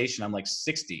memorization, I'm like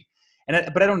 60.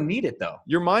 But I don't need it though.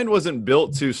 Your mind wasn't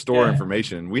built to store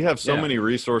information. We have so many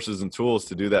resources and tools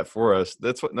to do that for us.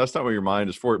 That's not what your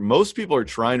mind is for. Most people are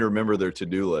trying to remember their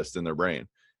to-do list in their brain,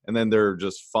 and then they're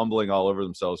just fumbling all over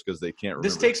themselves because they can't remember.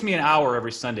 This takes me an hour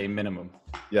every Sunday minimum.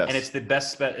 Yes. And it's the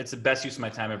best use of my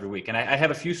time every week. And I have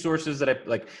a few sources that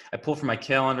I pull from my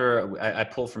calendar. I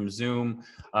pull from Zoom.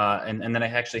 And then I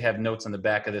actually have notes on the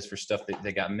back of this for stuff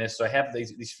that got missed. So I have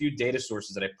these few data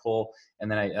sources that I pull, and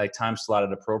then I time slot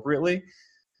it appropriately.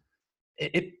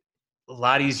 It a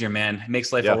lot easier, man. It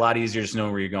makes life a lot easier just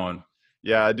knowing where you're going.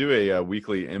 Yeah, I do a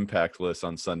weekly impact list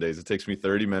on Sundays. It takes me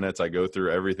 30 minutes. I go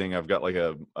through everything. I've got like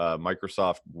a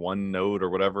Microsoft OneNote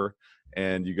or whatever,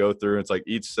 and you go through. It's like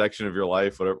each section of your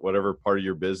life, whatever part of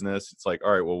your business. It's like,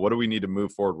 all right, well, what do we need to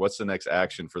move forward? What's the next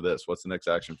action for this? What's the next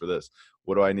action for this?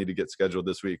 What do I need to get scheduled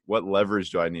this week? What leverage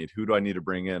do I need? Who do I need to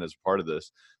bring in as part of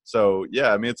this? So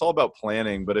yeah, it's all about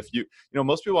planning. But if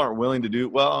most people aren't willing to do,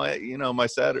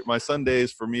 my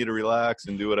Sundays for me to relax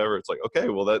and do whatever. It's like, okay,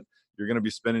 well you're going to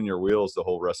be spinning your wheels the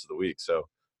whole rest of the week. So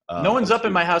no one's up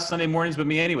in my house Sunday mornings but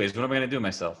me anyways. What am I going to do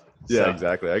myself? Yeah,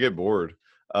 exactly. I get bored.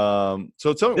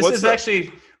 So tell me, this is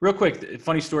actually real quick,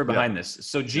 funny story behind this.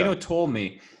 So Gino told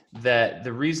me that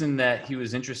the reason that he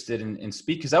was interested in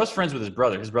speak, because I was friends with his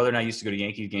brother. His brother and I used to go to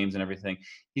Yankee games and everything.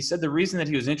 He said the reason that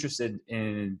he was interested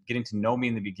in getting to know me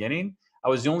in the beginning, I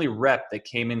was the only rep that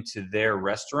came into their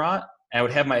restaurant And I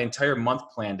would have my entire month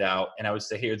planned out, and I would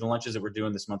say, here are the lunches that we're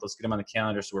doing this month. Let's get them on the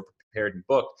calendar so we're prepared and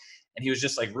booked. And he was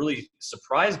just like really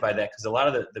surprised by that, because a lot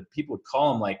of the people would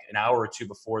call him like an hour or two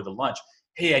before the lunch.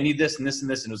 Hey, I need this and this and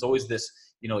this. And it was always this,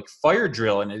 like fire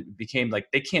drill. And it became like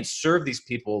they can't serve these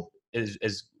people as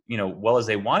well as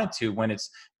they wanted to when it's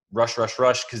rush,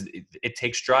 because it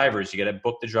takes drivers. You got to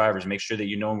book the drivers, make sure that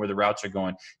you know where the routes are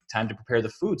going, time to prepare the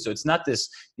food. So it's not this,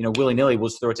 willy-nilly, we'll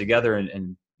just throw it together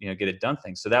and get it done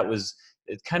thing. So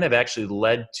it kind of actually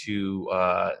led to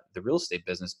the real estate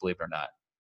business, believe it or not.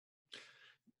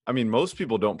 I mean, most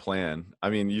people don't plan. I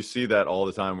mean, you see that all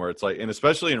the time where it's like, and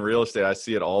especially in real estate, I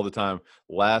see it all the time,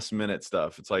 last minute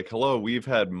stuff. It's like, hello, we've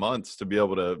had months to be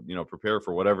able to, prepare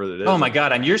for whatever it is. Oh my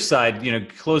God. On your side,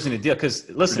 closing a deal. Cause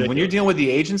listen, Ridiculous. When you're dealing with the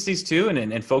agencies too,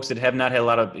 and folks that have not had a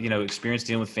lot of, experience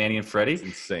dealing with Fannie and Freddie,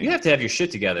 you have to have your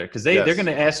shit together. Cause they're going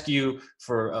to ask you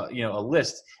for, a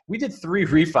list. We did 3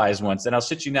 refis once, and I'll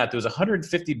shit you not, there was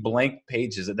 150 blank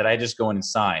pages that I just go in and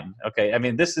sign. Okay. I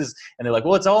mean, and they're like,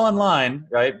 well, it's all online,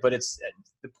 right? But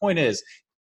the point is,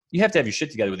 you have to have your shit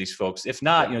together with these folks. If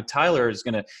not, Tyler is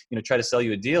going to, try to sell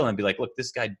you a deal and be like, look,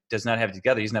 this guy does not have it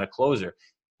together. He's not a closer.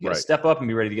 You got to step up and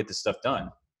be ready to get this stuff done.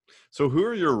 So who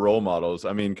are your role models?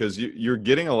 I mean, because you're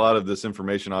getting a lot of this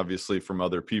information, obviously, from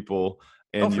other people.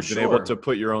 And you've been able to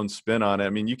put your own spin on it. I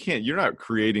mean, you're not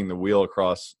creating the wheel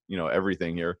across,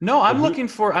 everything here. No, I'm looking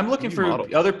for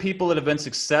other people that have been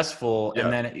successful.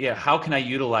 And then, how can I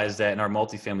utilize that in our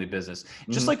multifamily business?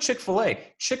 Just like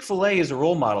Chick-fil-A. Chick-fil-A is a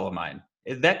role model of mine.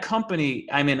 That company,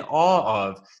 I'm in awe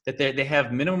of, that they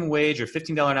have minimum wage or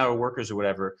 $15 an hour workers or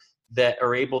whatever that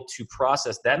are able to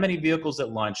process that many vehicles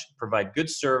at lunch, provide good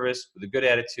service with a good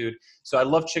attitude. So I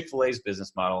love Chick-fil-A's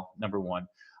business model, number one.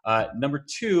 Number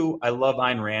 2, I love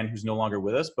Ayn Rand, who's no longer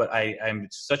with us, but I'm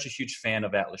such a huge fan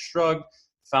of Atlas Shrugged,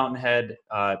 Fountainhead,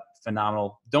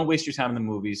 phenomenal. Don't waste your time in the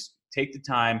movies. Take the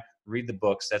time, read the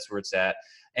books. That's where it's at.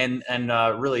 And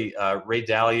really, Ray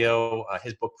Dalio,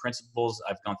 his book Principles,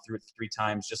 I've gone through it 3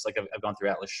 times, just like I've gone through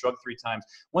Atlas Shrugged 3 times.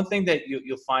 One thing that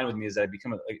you'll find with me is that I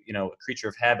become a creature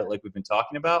of habit, like we've been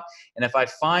talking about. And if I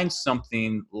find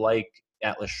something like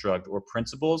Atlas Shrugged or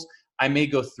Principles, I may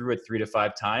go through it 3 to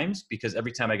 5 times, because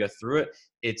every time I go through it,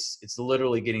 it's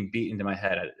literally getting beat into my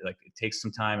head. It takes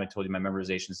some time. I told you my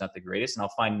memorization is not the greatest, and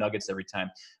I'll find nuggets every time,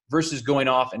 versus going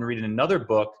off and reading another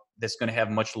book that's going to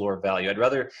have much lower value. I'd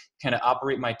rather kind of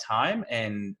operate my time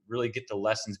and really get the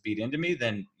lessons beat into me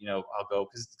than, I'll go,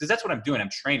 because that's what I'm doing. I'm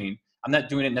training. I'm not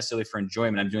doing it necessarily for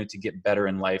enjoyment. I'm doing it to get better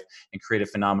in life and create a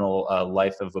phenomenal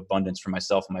life of abundance for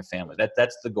myself and my family.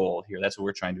 That's the goal here. That's what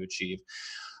we're trying to achieve.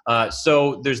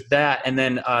 So there's that. And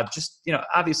then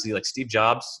obviously like Steve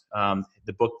Jobs,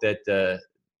 the book that,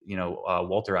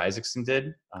 Walter Isaacson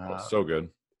did. So good.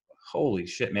 Holy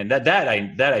shit, man. That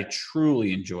I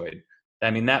truly enjoyed. I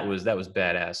mean, that was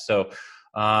badass. So,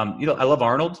 I love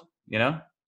Arnold, the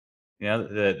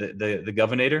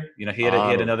Governator, he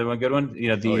had another one, good one,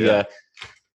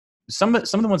 some of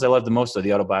the ones I love the most are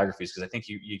the autobiographies, because I think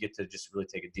you get to just really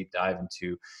take a deep dive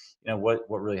into, what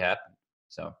really happened.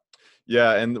 So.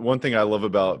 Yeah. And one thing I love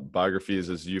about biographies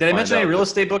is Did I mention any real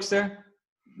estate books there?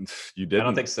 You didn't. I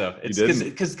don't think so. It's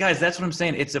because guys, that's what I'm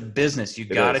saying. It's a business. You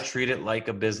got to treat it like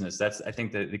a business. That's, I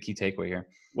think, the key takeaway here.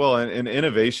 Well, and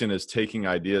innovation is taking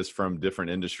ideas from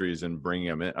different industries and bringing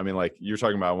them in. I mean, like you're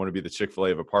talking about, I want to be the Chick-fil-A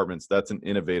of apartments. That's an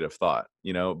innovative thought,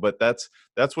 but that's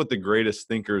what the greatest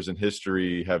thinkers in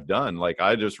history have done. Like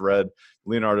I just read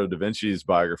Leonardo da Vinci's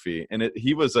biography, and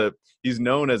he's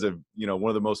known as one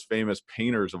of the most famous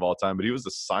painters of all time, but he was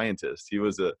a scientist. He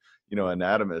was a,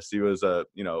 anatomist. He was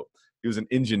he was an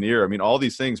engineer. I mean, all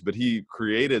these things, but he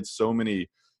created so many,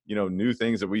 new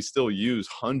things that we still use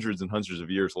hundreds and hundreds of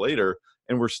years later.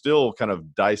 And we're still kind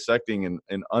of dissecting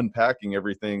and unpacking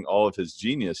everything, all of his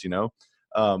genius,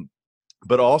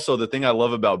 But also the thing I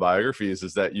love about biographies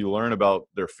is that you learn about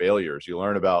their failures. You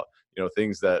learn about,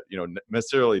 things that,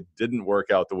 necessarily didn't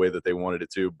work out the way that they wanted it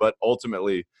to, but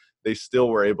ultimately they still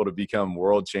were able to become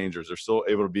world changers. They're still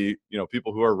able to be,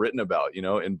 people who are written about,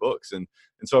 in books. And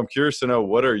so I'm curious to know,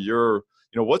 what are your,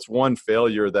 what's one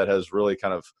failure that has really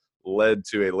kind of led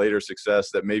to a later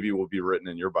success that maybe will be written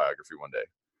in your biography one day?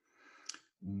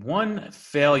 One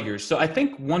failure. So I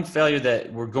think one failure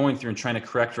that we're going through and trying to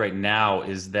correct right now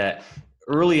is that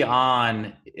early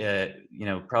on,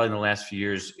 probably in the last few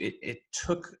years,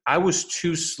 I was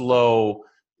too slow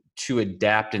to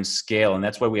adapt and scale. And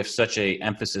that's why we have such a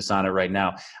emphasis on it right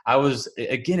now.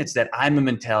 It's that I'm a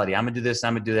mentality. I'm going to do this.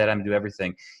 I'm going to do that. I'm going to do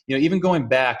everything. Even going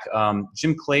back,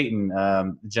 Jim Clayton,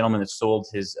 the gentleman that sold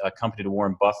his company to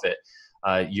Warren Buffett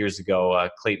years ago,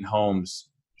 Clayton Homes,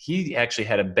 he actually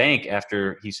had a bank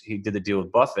after he did the deal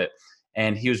with Buffett.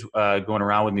 And he was going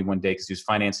around with me one day because he was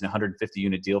financing a 150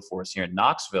 unit deal for us here in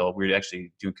Knoxville. We were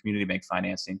actually doing community bank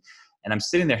financing. And I'm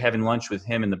sitting there having lunch with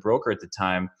him and the broker at the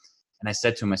time. And I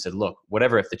said to him, I said, look,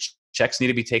 whatever, if the checks need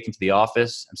to be taken to the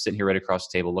office, I'm sitting here right across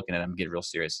the table looking at him, getting real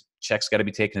serious. Checks got to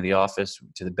be taken to the office,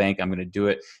 to the bank. I'm going to do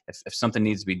it. If something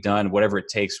needs to be done, whatever it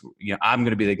takes, I'm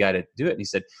going to be the guy to do it. And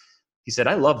he said,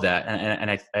 I love that.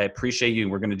 And I appreciate you.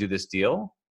 We're going to do this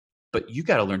deal, but you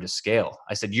got to learn to scale.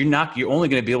 I said, you're only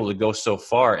going to be able to go so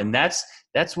far. And that's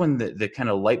when the kind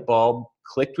of light bulb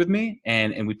clicked with me,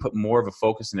 and we put more of a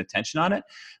focus and attention on it.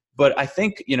 But I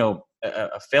think,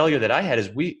 a failure that I had is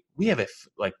we have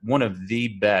one of the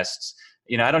best,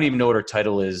 I don't even know what her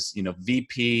title is,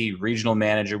 VP, regional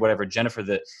manager, whatever. Jennifer,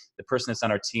 the person that's on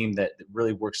our team that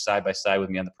really works side by side with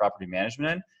me on the property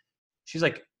management end, she's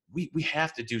like, we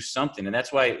have to do something. And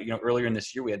that's why, earlier in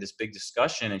this year, we had this big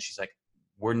discussion, and she's like,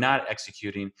 we're not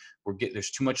executing.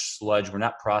 There's too much sludge. We're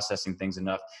not processing things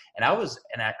enough. And I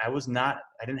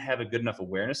didn't have a good enough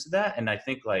awareness of that. And I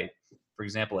think, for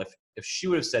example, if she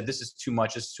would have said, this is too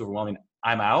much, this is too overwhelming,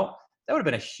 I'm out, that would have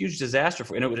been a huge disaster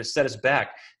and it would have set us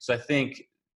back. So I think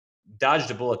dodged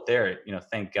a bullet there,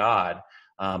 thank God.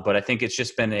 But I think it's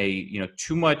just been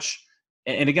too much.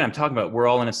 And again, I'm talking about, we're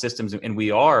all in a systems, and we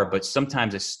are, but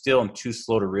sometimes I still am too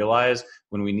slow to realize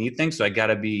when we need things. So I got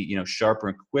to be, sharper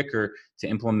and quicker to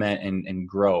implement and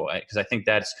grow. Because I think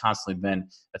that's constantly been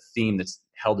a theme that's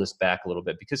held us back a little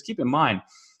bit. Because keep in mind,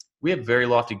 we have very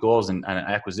lofty goals and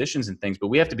acquisitions and things, but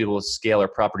we have to be able to scale our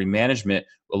property management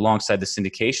alongside the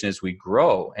syndication as we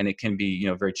grow. And it can be,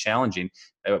 very challenging.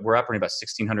 We're operating about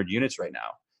 1,600 units right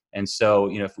now. And so,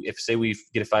 if say we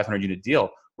get a 500 unit deal,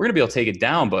 we're going to be able to take it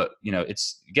down, but you got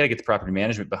to get the property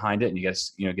management behind it, and you got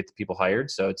to, get the people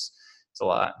hired. So it's a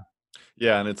lot.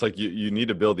 Yeah. And it's like, you need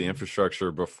to build the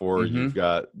infrastructure before you've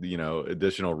got,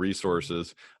 additional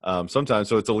resources. Sometimes,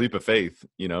 so it's a leap of faith,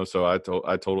 so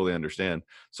I totally understand.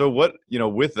 So what,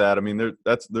 with that, I mean,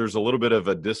 there's a little bit of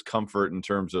a discomfort in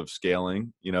terms of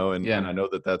scaling, and I know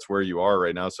that that's where you are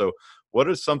right now. So what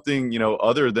is something,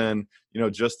 other than,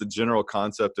 just the general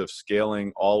concept of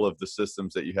scaling all of the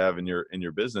systems that you have in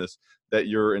your business, that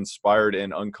you're inspired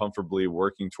and uncomfortably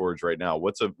working towards right now?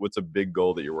 What's a big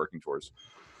goal that you're working towards?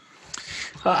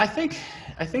 I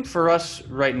think for us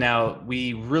right now,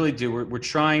 we really do. We're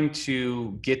trying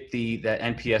to get that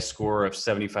NPS score of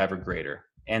 75 or greater.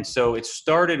 And so it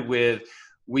started with,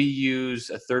 we use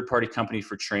a third-party company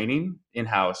for training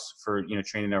in-house for,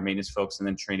 training our maintenance folks and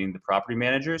then training the property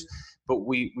managers. But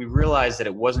we realized that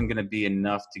it wasn't going to be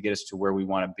enough to get us to where we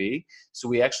want to be. So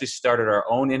we actually started our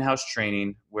own in-house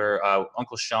training, where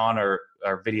Uncle Sean, our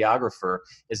videographer,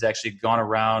 has actually gone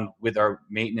around with our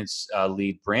maintenance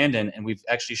lead, Brandon, and we've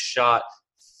actually shot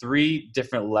 3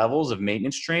 different levels of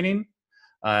maintenance training.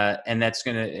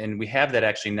 And we have that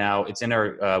actually now. It's in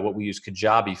our what we use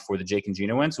Kajabi for the Jake and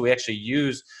Gino end. So we actually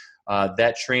use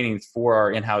that training for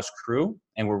our in-house crew,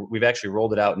 and we've actually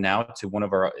rolled it out now to one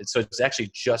of our. So it's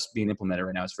actually just being implemented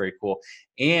right now. It's very cool,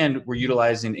 and we're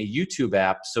utilizing a YouTube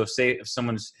app. So say if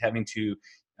someone's having to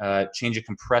change a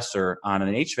compressor on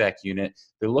an HVAC unit,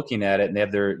 they're looking at it and they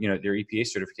have their EPA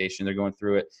certification. They're going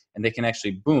through it, and they can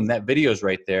actually, boom, that video is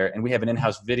right there. And we have an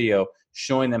in-house video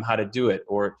showing them how to do it,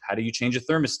 or how do you change a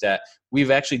thermostat.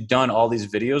 We've actually done all these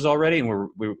videos already, and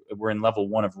we're in level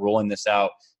 1 of rolling this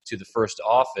out to the first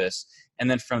office.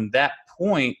 And then from that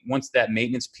point, once that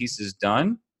maintenance piece is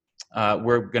done,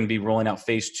 we're going to be rolling out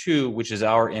phase 2, which is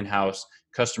our in-house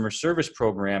customer service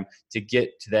program, to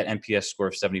get to that NPS score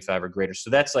of 75 or greater. So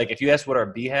that's like, if you ask what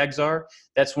our BHAGs are,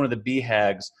 that's one of the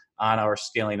BHAGs on our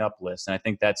scaling up list. And I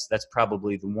think that's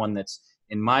probably the one that's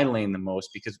in my lane the most,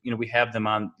 because, we have them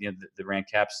on the Rand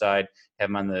Cap side, have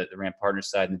them on the Rand Partners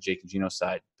side, and the Jake and Gino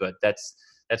side. But that's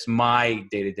my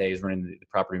day-to-day, is running the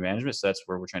property management. So that's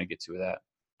where we're trying to get to with that.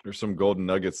 There's some golden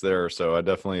nuggets there. So I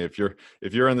definitely, if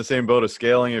you're in the same boat of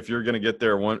scaling, if you're going to get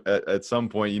there at some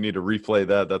point, you need to replay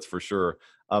that. That's for sure.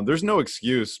 There's no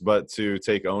excuse but to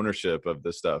take ownership of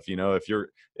this stuff.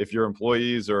 If your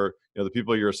employees or the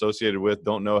people you're associated with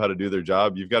don't know how to do their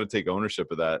job, you've got to take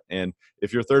ownership of that. And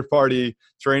if your third-party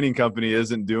training company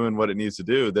isn't doing what it needs to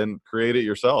do, then create it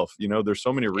yourself. There's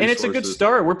so many resources. And it's a good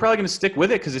start. We're probably going to stick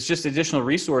with it because it's just additional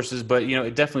resources, but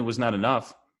it definitely was not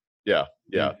enough. Yeah,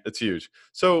 it's huge.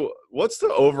 So what's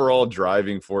the overall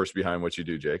driving force behind what you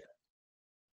do, Jake?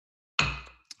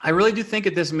 I really do think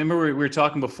at this, remember we were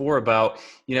talking before about,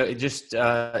 just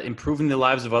improving the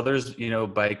lives of others,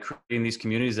 by creating these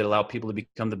communities that allow people to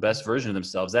become the best version of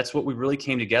themselves. That's what we really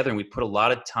came together, and we put a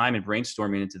lot of time and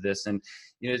brainstorming into this. And,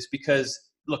 it's because,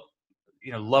 look,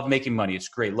 love making money. It's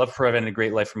great. Love providing a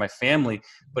great life for my family.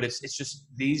 But it's just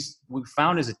we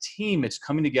found as a team, it's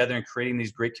coming together and creating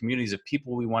these great communities of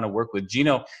people we want to work with.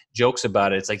 Gino jokes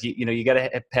about it. It's like, you got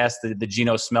to pass the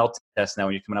Gino smell test now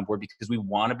when you're coming on board, because we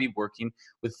want to be working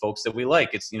with folks that we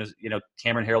like. It's,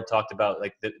 Cameron Harold talked about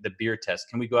like the beer test.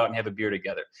 Can we go out and have a beer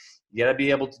together? You got to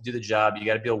be able to do the job. You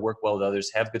got to be able to work well with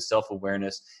others, have good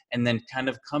self-awareness, and then kind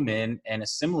of come in and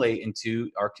assimilate into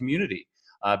our community.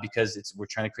 Because we're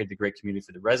trying to create the great community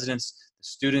for the residents, the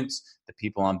students, the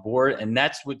people on board. And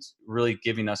that's what's really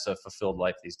giving us a fulfilled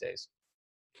life these days.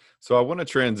 So I want to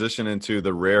transition into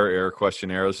the rare air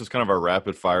questionnaire. This is kind of our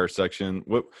rapid fire section.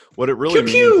 What it really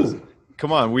means is,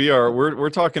 come on, we're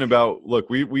talking about, look,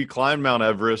 we climbed Mount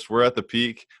Everest. We're at the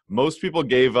peak. Most people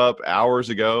gave up hours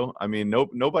ago. I mean,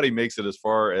 nobody makes it as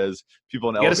far as people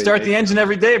in Elevate. You got to start the engine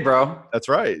every day, bro. That's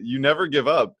right. You never give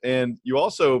up. And you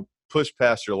also push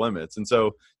past your limits. And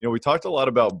so, we talked a lot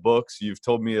about books. You've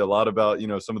told me a lot about,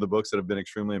 some of the books that have been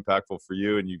extremely impactful for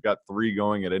you, and you've got 3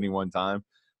 going at any one time.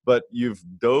 But you've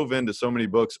dove into so many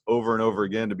books over and over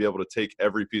again to be able to take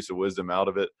every piece of wisdom out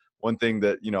of it. One thing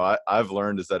that, I've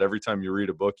learned is that every time you read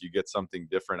a book, you get something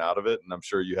different out of it. And I'm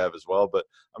sure you have as well. But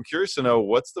I'm curious to know,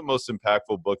 what's the most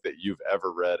impactful book that you've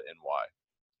ever read and why?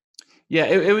 Yeah,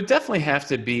 it would definitely have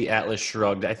to be Atlas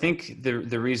Shrugged. I think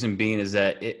the reason being is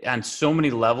that on so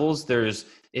many levels,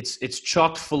 it's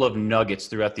chock full of nuggets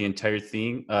throughout the entire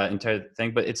thing.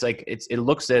 But it's like it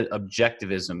looks at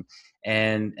objectivism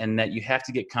and that you have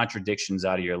to get contradictions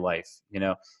out of your life,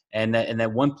 and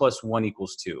that 1 + 1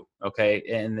 = 2. Okay,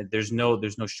 and that there's no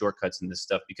shortcuts in this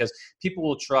stuff, because people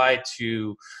will try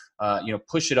to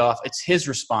push it off. It's his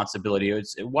responsibility.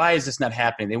 Why is this not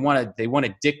happening? They want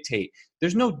to dictate.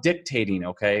 There's no dictating,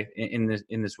 okay, in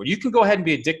this world. You can go ahead and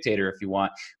be a dictator if you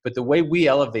want, but the way we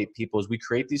elevate people is we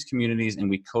create these communities and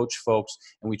we coach folks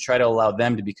and we try to allow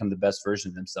them to become the best version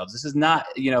of themselves. This is not,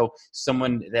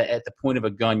 someone that at the point of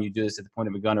a gun, you do this at the point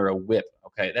of a gun or a whip,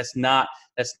 okay? That's not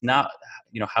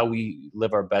how we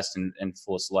live our best and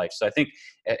fullest life. So I think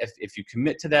if you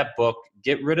commit to that book,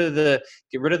 get rid of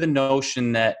the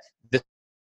notion that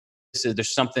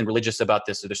there's something religious about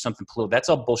this, or there's something political. That's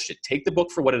all bullshit. Take the book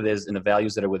for what it is and the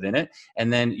values that are within it,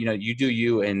 and then you do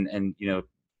you, and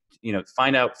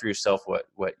find out for yourself what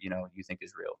you think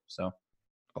is real. So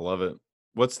I love it.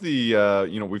 What's the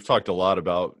we've talked a lot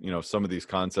about some of these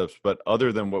concepts, but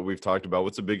other than what we've talked about,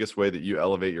 what's the biggest way that you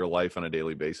elevate your life on a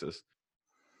daily basis?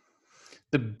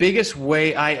 The biggest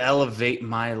way I elevate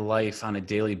my life on a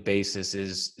daily basis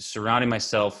is surrounding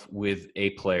myself with A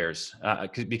players,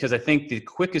 because I think the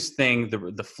quickest thing,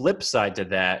 the flip side to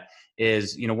that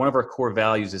is, one of our core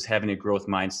values is having a growth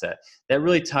mindset. That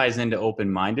really ties into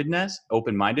open-mindedness.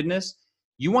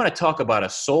 You want to talk about a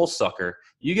soul sucker.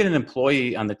 You get an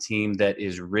employee on the team that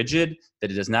is rigid, that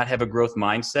does not have a growth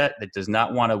mindset, that does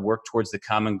not want to work towards the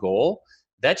common goal.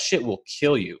 That shit will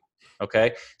kill you.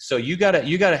 Okay. So you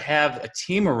gotta have a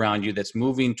team around you that's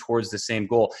moving towards the same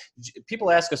goal. People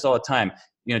ask us all the time,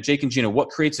 Jake and Gino, what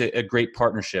creates a great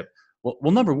partnership?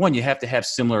 Well, number one, you have to have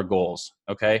similar goals.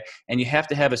 Okay. And you have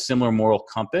to have a similar moral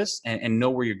compass and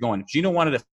know where you're going. If Gino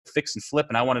wanted to fix and flip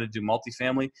and I wanted to do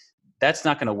multifamily, that's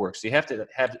not going to work. So you have to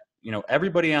have,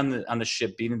 everybody on the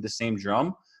ship beating the same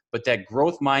drum. But that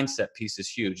growth mindset piece is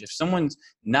huge. If someone's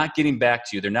not getting back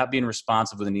to you, they're not being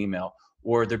responsive with an email,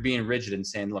 or they're being rigid and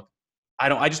saying, look,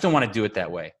 I just don't want to do it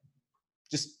that way.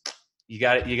 Just, you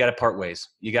got to part ways.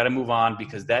 You got to move on,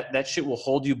 because that shit will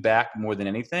hold you back more than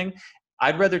anything.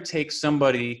 I'd rather take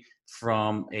somebody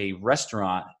from a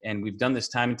restaurant, and we've done this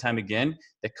time and time again,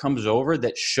 that comes over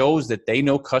that shows that they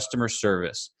know customer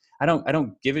service. I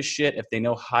don't give a shit if they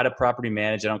know how to property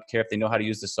manage. I don't care if they know how to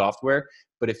use the software.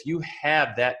 But if you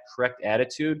have that correct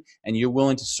attitude and you're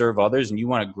willing to serve others and you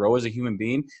want to grow as a human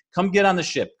being, come get on the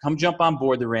ship. Come jump on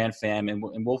board the Rand fam, and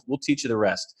we'll teach you the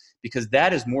rest, because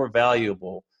that is more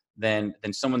valuable than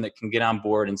someone that can get on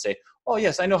board and say, oh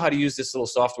yes, I know how to use this little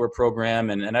software program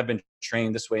and I've been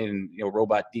trained this way, and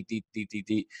robot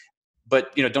d.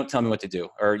 But don't tell me what to do,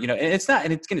 or and it's not,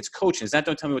 and it's coaching. It's not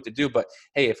don't tell me what to do, but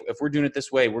hey, if we're doing it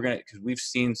this way, we're gonna, because we've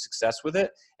seen success with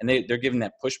it, and they're giving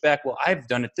that pushback. Well, I've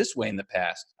done it this way in the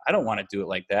past. I don't want to do it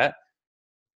like that.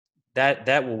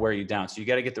 That will wear you down. So you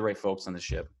got to get the right folks on the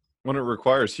ship. When it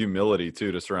requires humility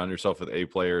too, to surround yourself with A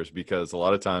players, because a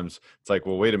lot of times it's like,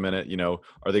 well, wait a minute,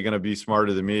 are they going to be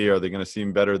smarter than me? Are they going to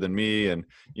seem better than me? And,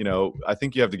 I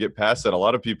think you have to get past that. A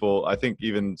lot of people, I think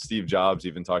even Steve Jobs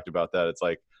even talked about that. It's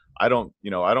like, I don't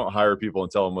hire people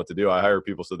and tell them what to do. I hire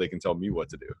people so they can tell me what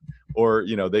to do, or,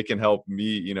 they can help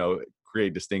me,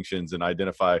 create distinctions and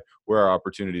identify where our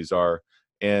opportunities are.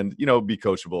 and, be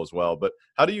coachable as well. But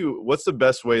what's the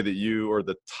best way that or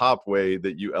the top way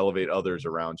that you elevate others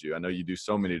around you? I know you do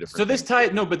so many different things.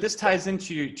 This ties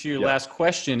into your last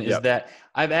question is that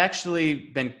I've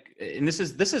actually been, and this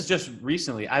is just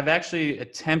recently, I've actually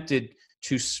attempted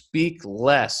to speak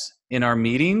less in our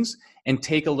meetings and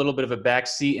take a little bit of a back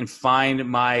seat and find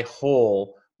my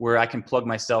hole where I can plug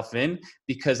myself in,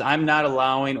 because I'm not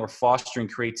allowing or fostering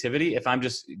creativity if I'm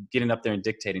just getting up there and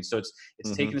dictating. So it's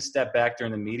taking a step back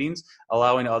during the meetings,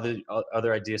 allowing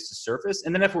other ideas to surface.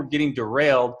 And then if we're getting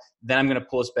derailed, then I'm going to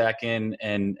pull us back in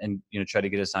and try to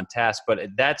get us on task. But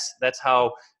that's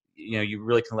how you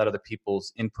really can let other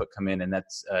people's input come in, and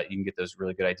that's you can get those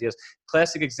really good ideas.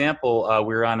 Classic example,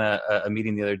 we were on a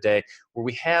meeting the other day where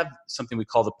we have something we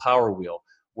call the power wheel,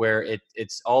 where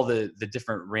it's all the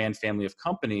different Rand family of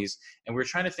companies. And we're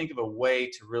trying to think of a way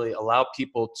to really allow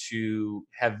people to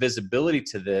have visibility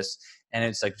to this. And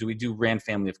it's like, do we do Rand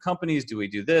family of companies? Do we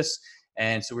do this?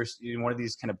 And so we're in one of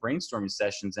these kind of brainstorming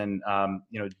sessions. And,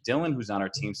 Dylan, who's on our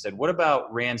team, said, what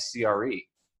about Rand CRE,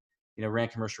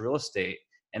 Rand Commercial Real Estate?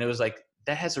 And it was like,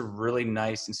 that has a really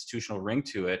nice institutional ring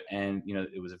to it. And,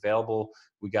 it was available.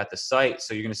 We got the site.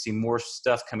 So you're going to see more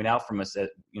stuff coming out from us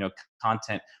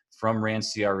content from Rand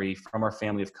CRE, from our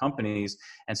family of companies.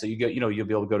 And so you'll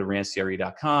be able to go to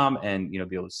randcre.com and, be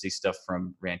able to see stuff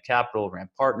from Rand Capital, Rand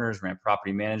Partners, Rand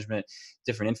Property Management,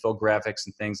 different infographics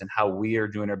and things, and how we are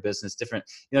doing our business different.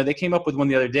 They came up with one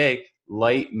the other day,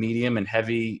 light, medium, and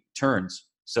heavy turns.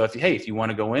 So if you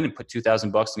want to go in and put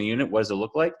 $2,000 in a unit, what does it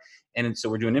look like? And so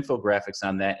we're doing infographics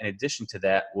on that. In addition to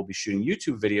that, we'll be shooting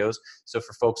YouTube videos. So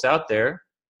for folks out there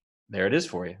it is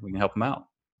for you. We can help them out.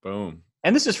 Boom.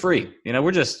 And this is free.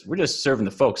 We're just serving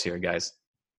the folks here, guys.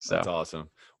 So that's awesome.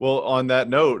 Well, on that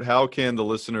note, how can the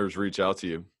listeners reach out to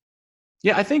you?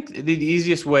 Yeah, I think the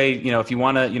easiest way, if you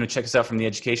want to, check us out from the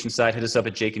education side, hit us up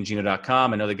at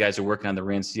jakeandgino.com. I know the guys are working on the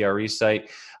Rand CRE site.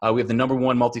 We have the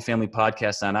 #1 multifamily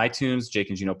podcast on iTunes, Jake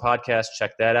and Gino Podcast.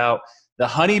 Check that out. The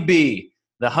Honeybee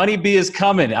is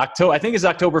coming. I think it's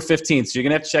October 15th. So you're going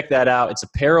to have to check that out. It's a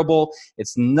parable.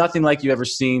 It's nothing like you've ever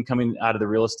seen coming out of the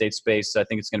real estate space. So I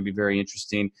think it's going to be very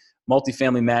interesting.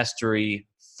 Multifamily Mastery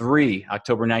 3,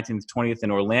 October 19th, 20th in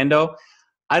Orlando.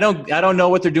 I don't know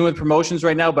what they're doing with promotions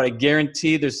right now, but I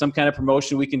guarantee there's some kind of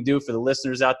promotion we can do for the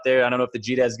listeners out there. I don't know if the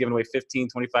GDAD is giving away 15,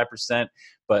 25%,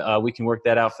 but we can work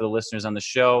that out for the listeners on the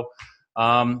show.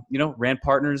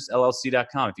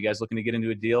 RandPartnersLLC.com. If you guys looking to get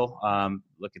into a deal,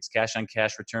 look, it's cash on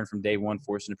cash return from day one,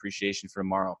 force and appreciation for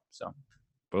tomorrow. So,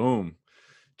 boom.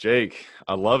 Jake,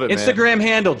 I love it, Instagram man.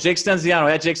 handle, Jake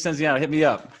Stenziano, at Jake Stenziano. Hit me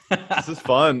up. This is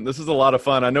fun. This is a lot of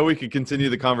fun. I know we could continue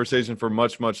the conversation for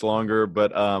much, much longer,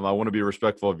 but I want to be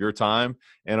respectful of your time,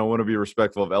 and I want to be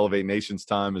respectful of Elevate Nation's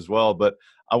time as well. But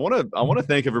I want to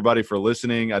thank everybody for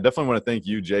listening. I definitely want to thank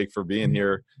you, Jake, for being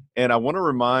here. And I want to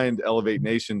remind Elevate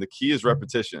Nation, the key is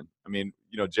repetition. I mean,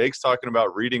 Jake's talking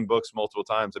about reading books multiple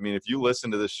times. I mean, if you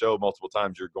listen to this show multiple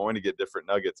times, you're going to get different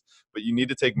nuggets, but you need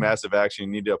to take massive action.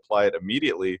 You need to apply it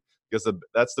immediately, because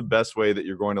that's the best way that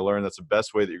you're going to learn. That's the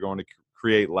best way that you're going to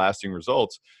create lasting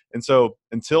results. And so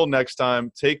until next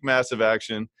time, take massive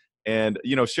action and,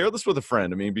 share this with a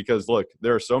friend. I mean, because look,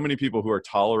 there are so many people who are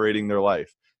tolerating their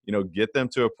life. Get them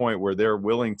to a point where they're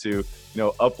willing to,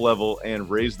 up level and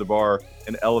raise the bar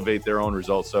and elevate their own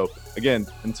results. So again,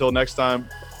 until next time.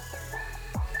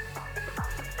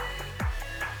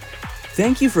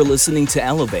 Thank you for listening to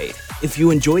Elevate. If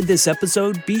you enjoyed this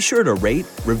episode, be sure to rate,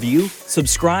 review,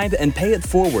 subscribe, and pay it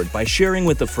forward by sharing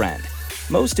with a friend.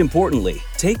 Most importantly,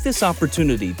 take this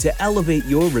opportunity to elevate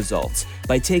your results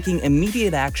by taking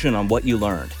immediate action on what you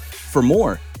learned. For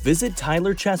more, visit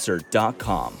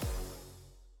tylerchesser.com.